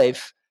eternal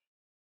life,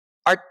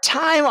 our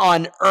time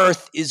on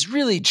Earth is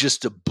really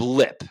just a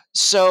blip.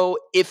 So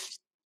if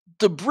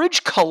the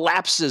bridge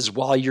collapses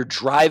while you're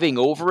driving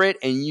over it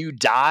and you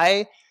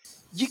die,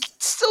 you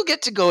still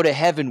get to go to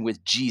heaven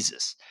with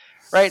Jesus,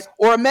 right?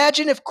 Or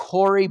imagine if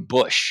Cori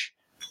Bush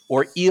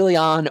or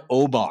Ilhan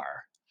Omar,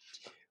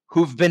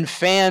 who've been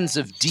fans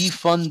of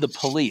defund the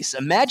police,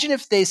 imagine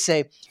if they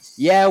say,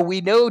 yeah,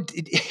 we know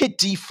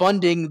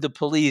defunding the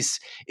police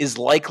is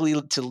likely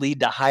to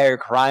lead to higher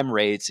crime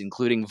rates,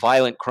 including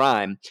violent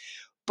crime.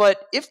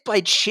 But if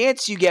by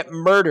chance you get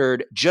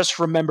murdered, just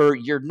remember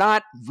you're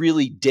not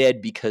really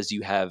dead because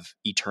you have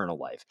eternal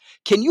life.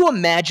 Can you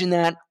imagine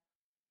that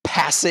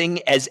passing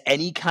as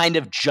any kind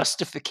of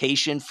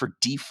justification for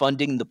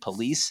defunding the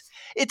police?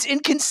 It's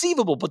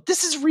inconceivable, but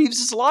this is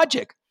Reeves's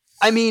logic.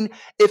 I mean,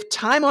 if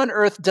time on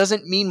Earth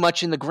doesn't mean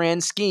much in the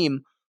grand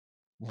scheme,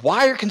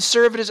 why are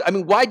conservatives?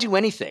 Why do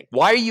anything?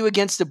 Why are you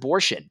against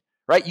abortion?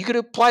 Right? You could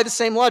apply the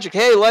same logic.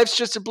 Hey, life's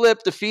just a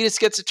blip. The fetus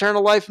gets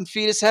eternal life in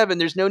fetus heaven.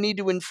 There's no need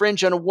to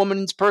infringe on a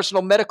woman's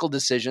personal medical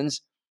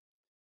decisions.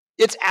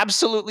 It's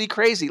absolutely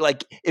crazy.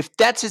 Like, if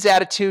that's his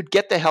attitude,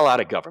 get the hell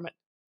out of government.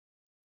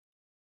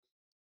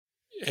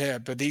 Yeah,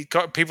 but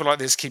people like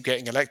this keep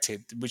getting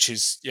elected, which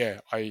is,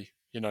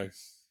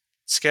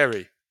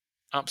 scary,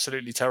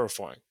 absolutely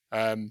terrifying.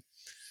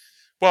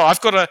 Well,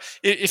 I've got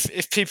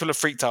if people are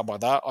freaked out by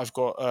that, I've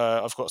got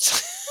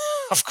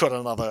I've got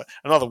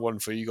another one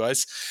for you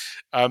guys.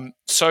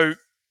 So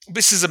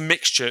this is a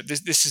mixture.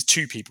 This is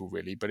two people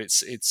really, but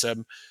it's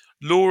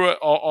Laura,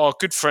 our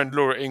good friend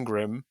Laura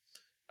Ingraham,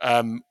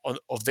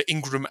 of the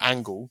Ingraham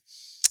Angle,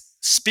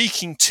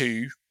 speaking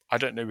to, I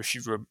don't know if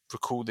you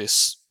recall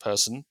this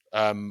person,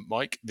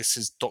 Mike. This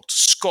is Dr.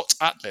 Scott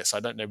Atlas. I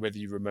don't know whether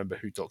you remember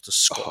who Dr.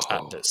 Scott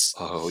Atlas.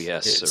 Oh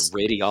yes, is. A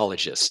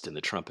radiologist in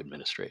the Trump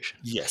administration.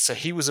 Yeah, so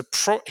he was an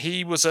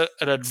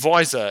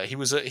advisor. He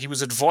was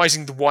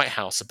advising the White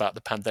House about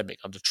the pandemic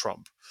under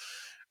Trump.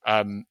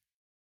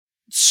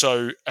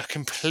 So a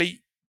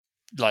complete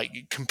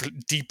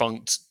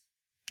debunked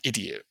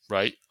idiot,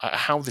 right?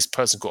 How this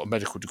person got a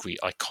medical degree,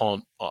 I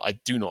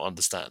do not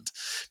understand,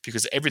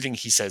 because everything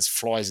he says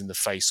flies in the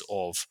face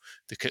of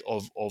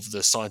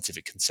the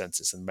scientific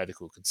consensus and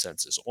medical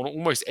consensus on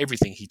almost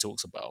everything he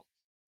talks about.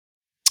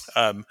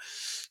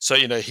 So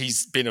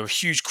he's been a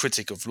huge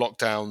critic of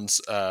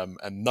lockdowns,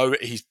 and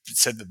he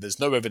said that there's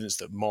no evidence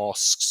that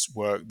masks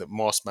work, that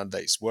mask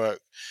mandates work.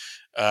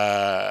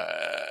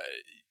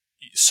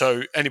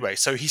 So anyway,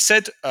 so he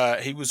said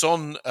he was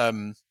on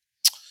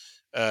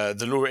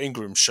the Laura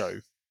Ingraham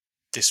show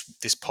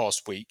this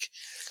past week,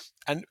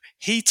 and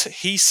he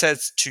said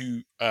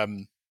to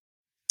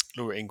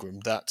Laura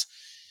Ingraham that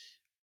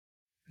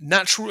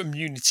natural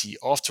immunity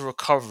after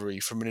recovery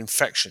from an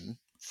infection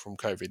from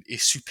COVID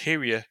is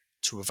superior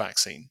to a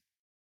vaccine.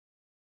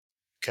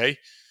 Okay,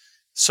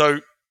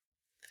 so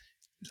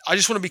I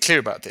just want to be clear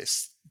about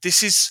this.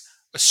 This is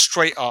a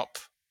straight up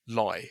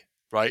lie,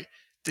 right?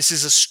 This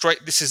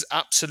is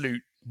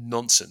absolute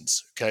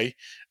nonsense. Okay,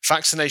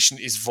 vaccination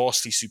is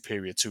vastly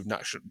superior to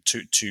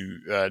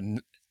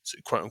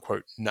quote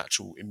unquote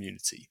natural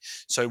immunity.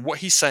 So what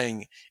he's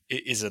saying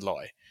is a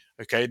lie.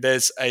 Okay,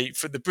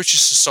 for the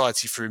British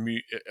Society for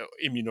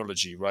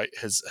Immunology, right,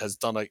 has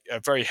done a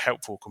very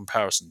helpful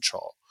comparison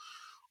chart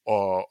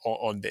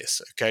on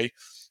this. Okay,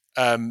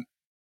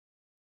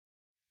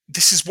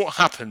 this is what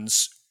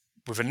happens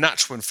with a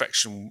natural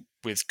infection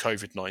with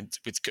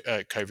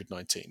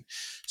COVID-19.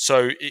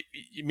 So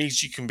it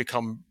means you can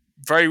become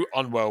very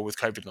unwell with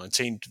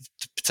COVID-19,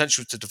 the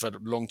potential to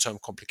develop long-term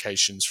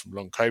complications from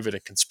long COVID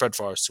and can spread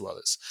virus to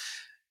others.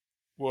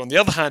 Well, on the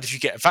other hand, if you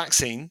get a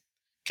vaccine,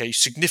 okay,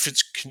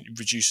 significantly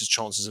reduces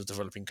chances of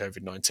developing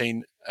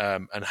COVID-19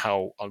 and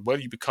how unwell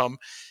you become,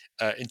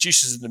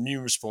 induces an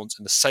immune response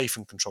in a safe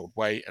and controlled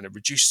way, and it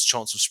reduces the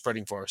chance of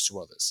spreading virus to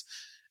others.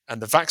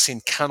 And the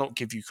vaccine cannot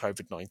give you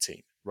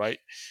COVID-19, right?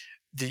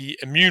 The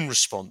immune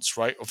response,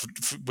 right,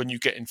 when you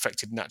get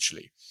infected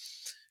naturally.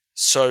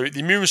 So the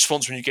immune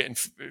response when you get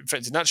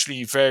infected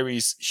naturally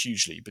varies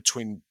hugely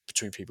between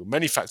people.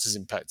 Many factors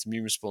impact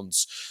immune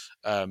response.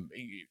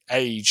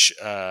 Age.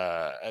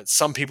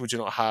 Some people do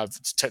not have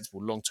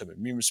detectable long-term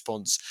immune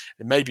response.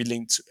 It may be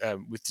linked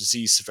with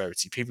disease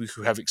severity. People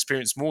who have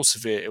experienced more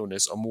severe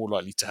illness are more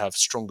likely to have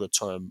stronger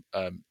term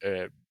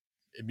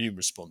immune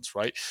response,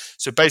 right?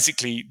 So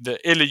basically, the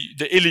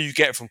iller you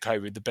get from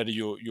COVID, the better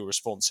your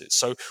response is.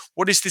 So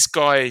what is this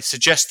guy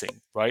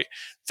suggesting, right?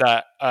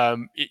 That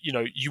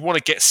you want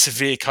to get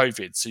severe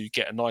COVID, so you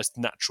get a nice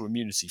natural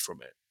immunity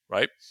from it,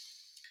 right?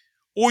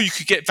 Or you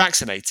could get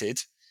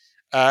vaccinated,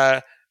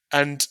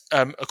 and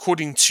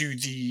according to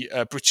the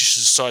British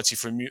Society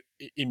for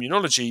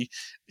Immunology,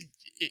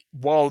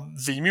 while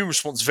the immune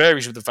response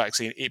varies with the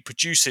vaccine, it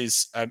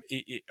produces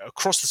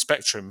across the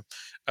spectrum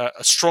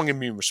a strong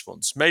immune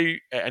response.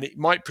 And it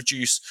might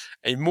produce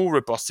a more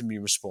robust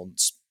immune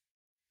response,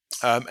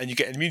 and you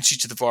get an immunity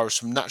to the virus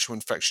from natural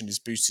infection is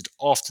boosted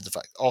after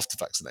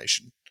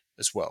vaccination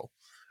as well.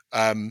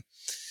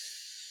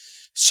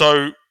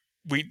 So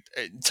in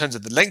terms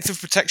of the length of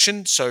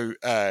protection, so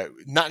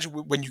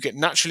when you get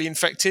naturally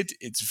infected,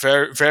 it's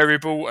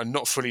variable and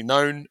not fully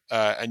known,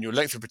 and your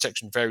length of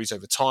protection varies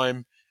over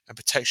time. And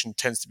protection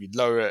tends to be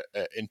lower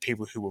in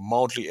people who are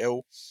mildly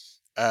ill.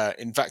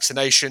 In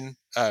vaccination,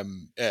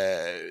 you've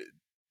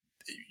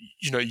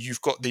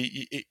got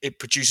it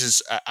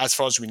produces, as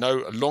far as we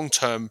know, a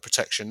long-term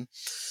protection.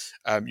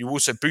 You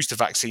also booster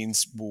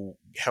vaccines will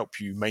help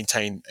you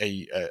maintain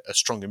a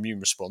strong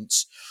immune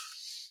response.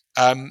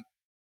 And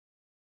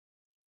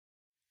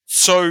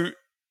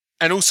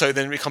also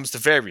then it comes to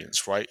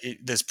variants, right?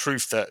 There's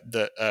proof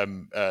that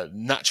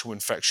natural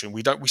infection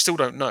we still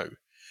don't know.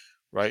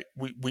 Right,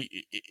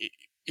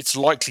 it's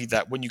likely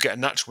that when you get a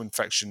natural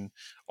infection,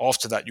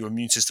 after that your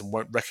immune system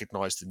won't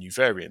recognize the new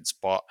variants.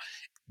 But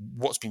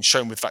what's been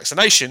shown with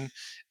vaccination,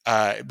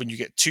 when you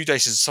get 2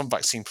 doses of some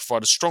vaccine,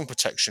 provide a strong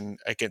protection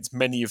against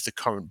many of the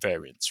current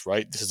variants.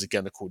 Right, this is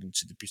again according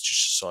to the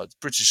British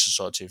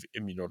Society of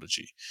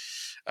Immunology,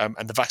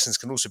 and the vaccines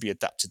can also be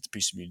adapted to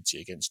boost immunity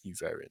against new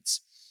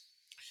variants.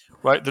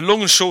 Right, the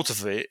long and short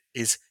of it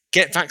is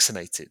get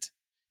vaccinated.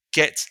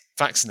 Get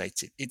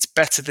vaccinated. It's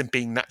better than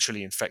being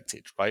naturally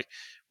infected, right?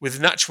 With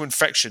natural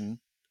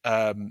infection,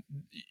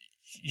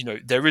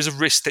 there is a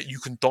risk that you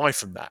can die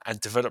from that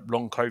and develop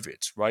long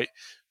COVID, right?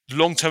 The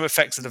long-term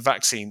effects of the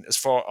vaccine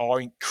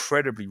are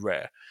incredibly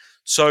rare.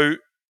 So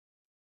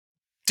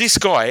this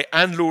guy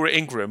and Laura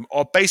Ingraham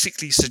are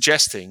basically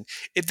suggesting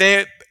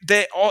they're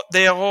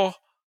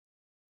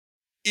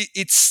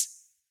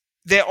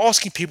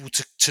asking people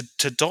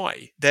to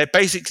die. They're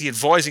basically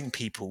advising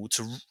people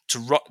to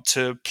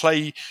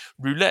play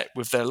roulette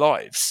with their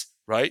lives,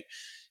 right?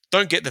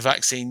 Don't get the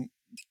vaccine,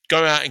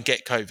 go out and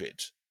get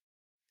COVID.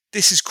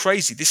 This is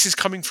crazy. This is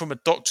coming from a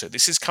doctor.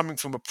 This is coming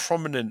from a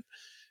prominent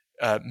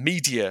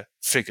media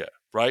figure,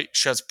 right?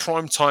 She has a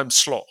primetime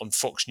slot on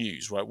Fox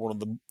News, right? One of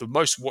the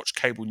most watched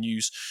cable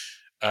news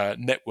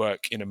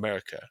network in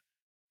America.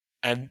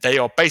 And they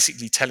are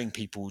basically telling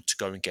people to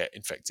go and get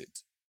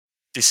infected.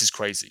 This is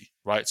crazy,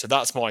 right? So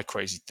that's my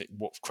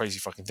what crazy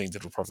fucking thing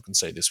did Republicans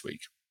say this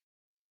week?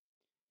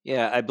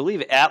 Yeah, I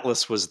believe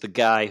Atlas was the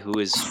guy who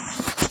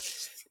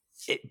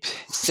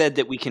said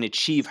that we can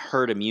achieve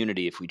herd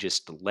immunity if we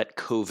just let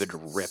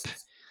COVID rip.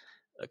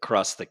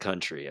 across the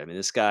country. I mean,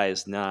 this guy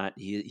is not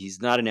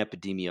he's not an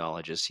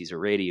epidemiologist, he's a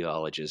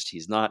radiologist.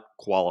 He's not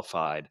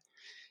qualified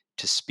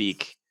to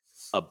speak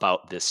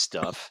about this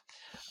stuff.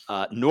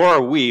 Nor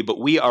are we, but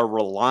we are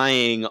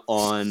relying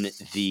on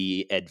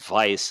the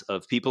advice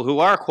of people who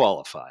are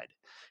qualified.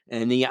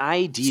 And the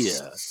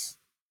idea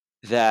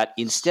that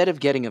instead of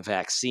getting a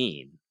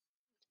vaccine,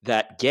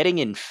 that getting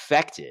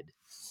infected,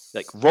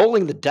 like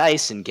rolling the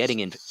dice and getting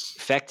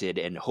infected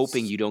and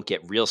hoping you don't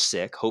get real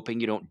sick, hoping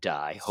you don't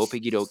die,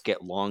 hoping you don't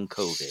get long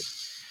COVID.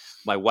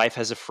 My wife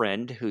has a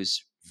friend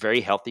who's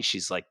very healthy.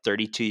 She's like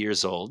 32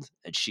 years old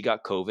and she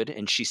got COVID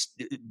and she's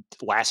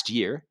last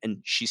year and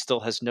she still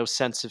has no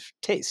sense of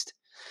taste.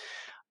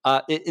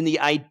 In the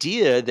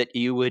idea that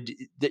you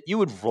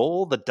would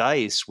roll the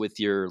dice with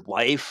your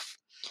life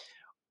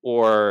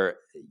or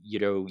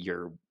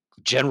your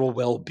general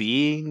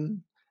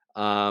well-being,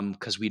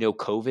 because we know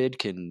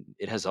COVID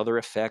it has other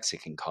effects.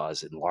 It can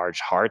cause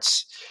enlarged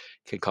hearts,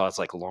 can cause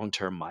like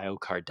long-term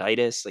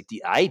myocarditis. Like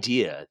the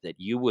idea that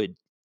you would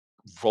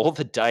roll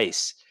the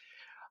dice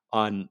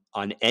on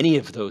any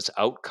of those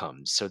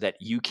outcomes so that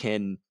you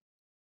can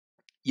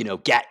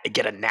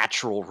get a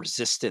natural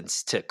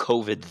resistance to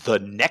COVID the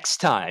next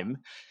time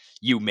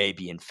you may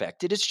be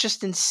infected. It's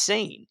just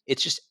insane.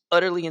 It's just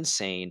utterly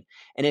insane.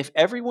 And if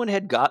everyone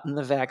had gotten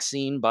the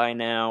vaccine by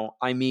now,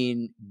 I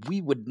mean,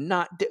 we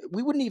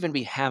wouldn't even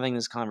be having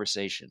this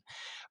conversation.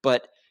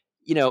 But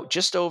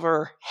just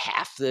over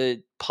half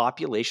the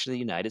population of the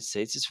United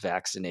States is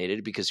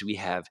vaccinated because we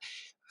have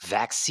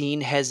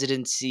vaccine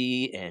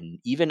hesitancy and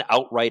even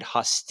outright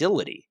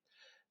hostility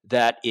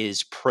that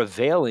is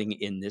prevailing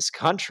in this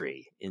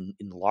country in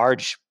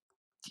large,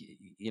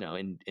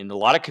 in a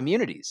lot of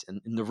communities,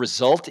 and the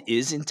result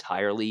is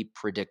entirely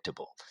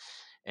predictable.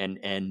 And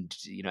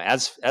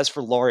as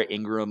for Laura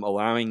Ingraham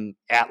allowing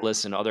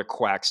Atlas and other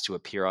quacks to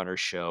appear on her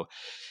show,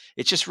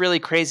 it's just really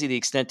crazy the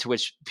extent to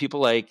which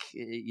people like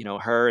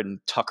her and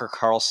Tucker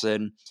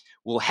Carlson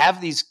will have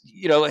these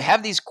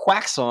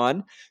quacks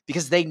on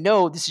because they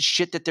know this is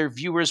shit that their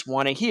viewers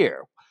want to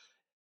hear.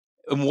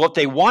 And what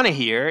they want to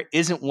hear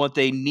isn't what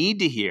they need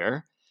to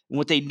hear. And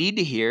what they need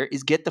to hear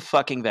is get the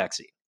fucking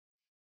vaccine.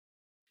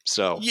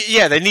 So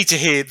Yeah, they need to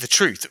hear the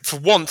truth for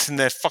once in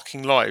their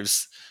fucking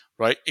lives,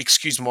 right?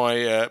 Excuse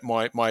my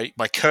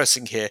my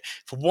cursing here.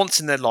 For once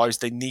in their lives,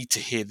 they need to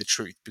hear the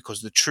truth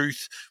because the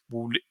truth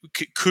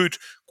could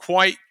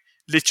quite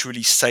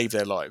literally save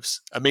their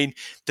lives. I mean,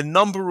 the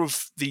number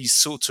of these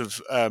sort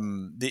of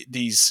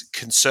these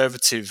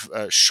conservative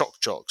shock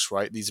jocks,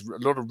 right? These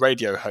a lot of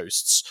radio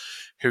hosts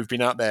who've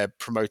been out there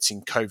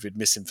promoting COVID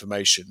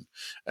misinformation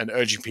and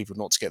urging people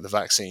not to get the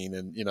vaccine,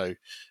 and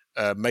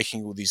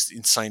making all these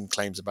insane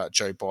claims about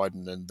Joe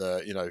Biden and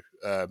the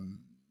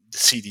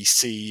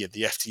CDC and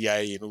the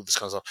FDA and all this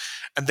kind of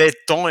stuff, and they're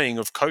dying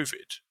of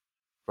COVID,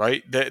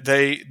 right?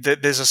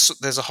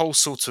 There's a whole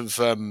sort of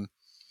and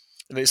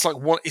it's like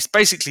one. It's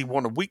basically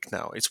one a week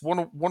now. It's one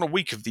a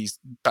week of these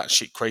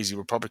batshit crazy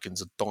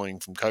Republicans are dying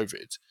from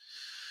COVID,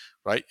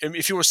 right? And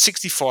if you're a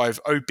 65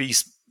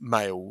 obese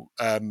male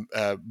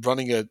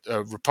running a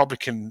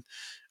Republican,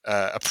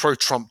 a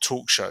pro-Trump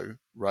talk show,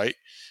 right?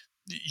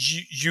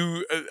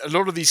 A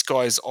lot of these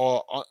guys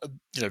are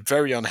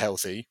very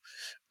unhealthy,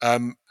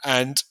 and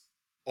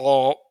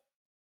are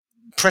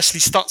Presley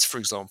Stutz, for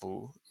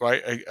example,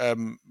 right?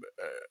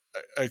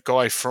 A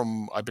guy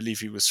from, I believe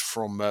he was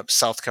from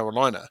South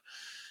Carolina,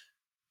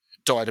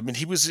 died. I mean,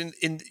 he was in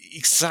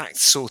exact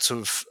sort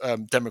of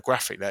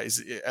demographic that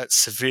is at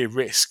severe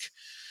risk,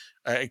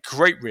 a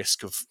great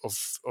risk of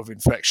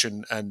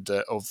infection and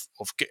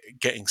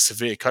getting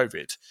severe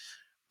COVID.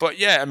 But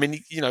yeah, I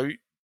mean,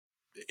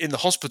 in the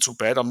hospital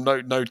bed, I'm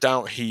no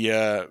doubt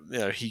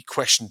he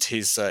questioned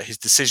his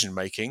decision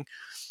making,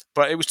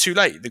 but it was too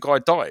late. The guy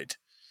died.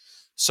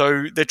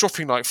 So they're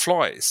dropping like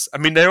flies. I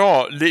mean, they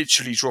are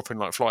literally dropping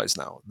like flies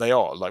now. They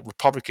are like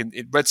Republican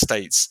in red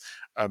states.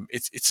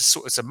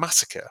 It's a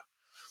massacre.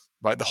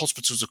 Right, the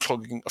hospitals are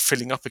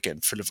filling up again,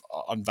 full of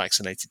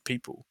unvaccinated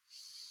people.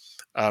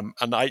 And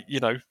I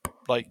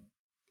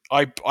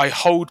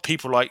hold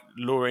people like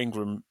Laura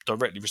Ingraham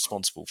directly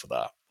responsible for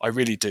that. I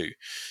really do.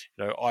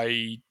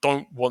 I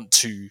don't want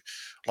to,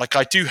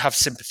 I do have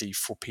sympathy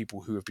for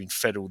people who have been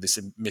fed all this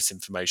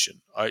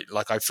misinformation. I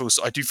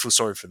do feel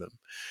sorry for them,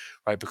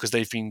 right? Because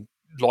they've been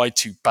lied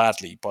to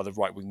badly by the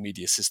right-wing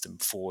media system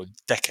for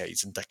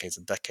decades and decades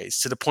and decades,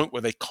 to the point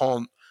where they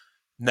can't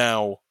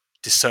now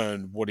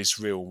discern what is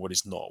real and what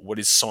is not, what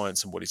is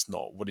science and what is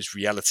not, what is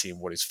reality and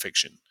what is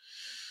fiction.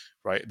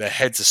 Right, their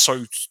heads are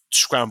so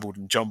scrambled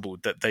and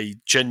jumbled that they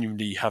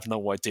genuinely have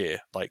no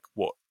idea, like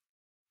what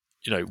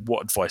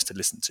advice to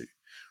listen to.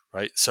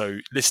 Right, so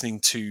listening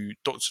to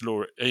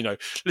Laura Ingraham,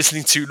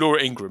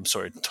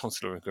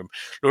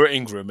 Laura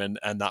Ingraham,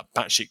 and that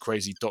batshit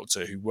crazy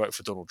doctor who worked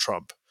for Donald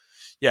Trump.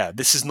 Yeah,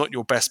 this is not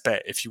your best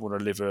bet if you want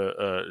to live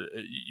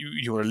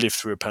you want to live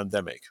through a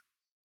pandemic.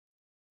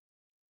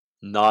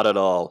 Not at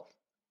all.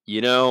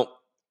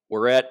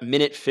 We're at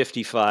minute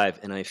 55,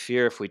 and I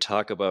fear if we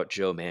talk about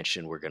Joe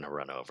Manchin, we're going to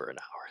run over an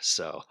hour.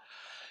 So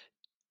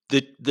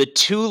The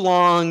too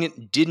long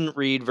didn't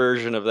read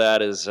version of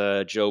that is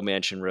Joe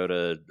Manchin wrote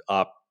a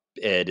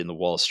op-ed in the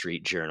Wall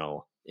Street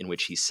Journal in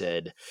which he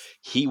said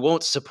he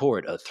won't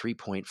support a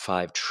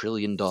 $3.5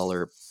 trillion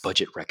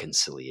budget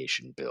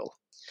reconciliation bill.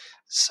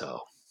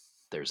 So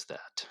there's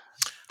that.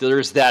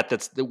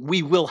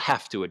 We will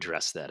have to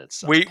address that at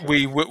some point.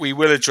 We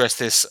will address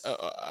this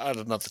at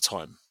another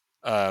time.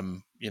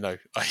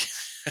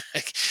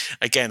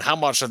 Again, how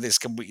much of this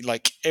can we,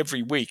 like,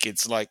 every week?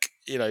 It's like,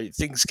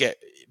 things get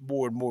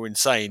more and more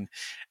insane,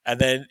 and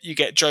then you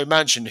get Joe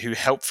Manchin who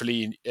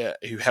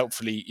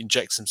helpfully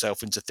injects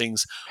himself into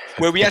things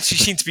where we actually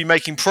seem to be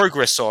making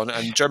progress on,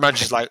 and Joe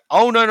Manchin's like,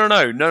 oh no,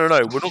 we're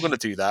not going to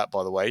do that.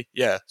 By the way,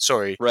 yeah,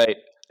 sorry, right.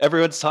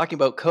 Everyone's talking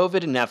about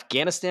COVID in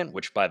Afghanistan,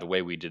 which, by the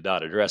way, we did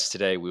not address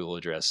today. We will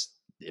address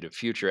in a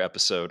future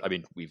episode. I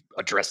mean, we've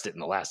addressed it in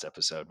the last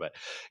episode, but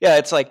yeah,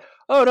 it's like,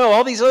 oh no,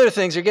 all these other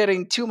things are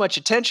getting too much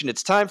attention.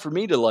 It's time for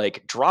me to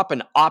like drop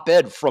an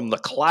op-ed from the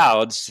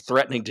clouds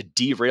threatening to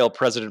derail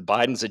President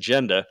Biden's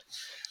agenda.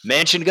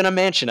 Manchin gonna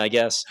Manchin, I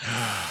guess.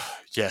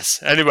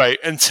 Yes. Anyway,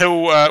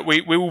 until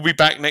we will be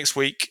back next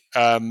week.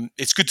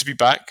 It's good to be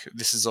back.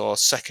 This is our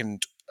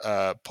second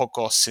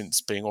podcast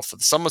since being off for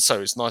the summer,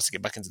 so it's nice to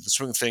get back into the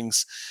swing of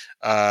things.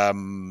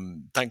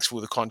 Thanks for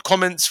all the kind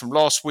comments from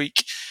last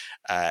week.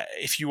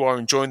 If you are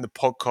enjoying the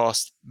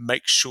podcast,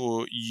 make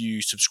sure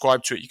you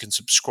subscribe to it. You can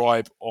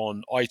subscribe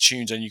on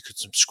iTunes and you can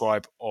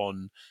subscribe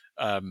on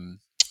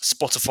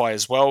Spotify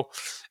as well.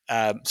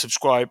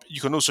 Subscribe.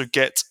 You can also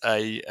get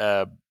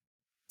a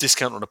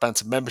discount on a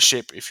Banter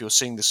membership. If you're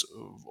seeing this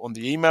on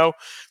the email,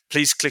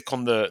 please click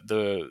on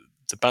the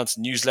Banter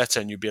newsletter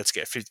and you'll be able to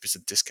get a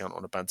 50% discount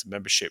on a Banter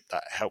membership.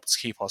 That helps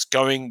keep us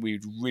going.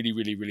 We'd really,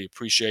 really, really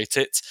appreciate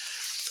it.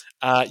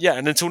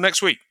 And until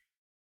next week.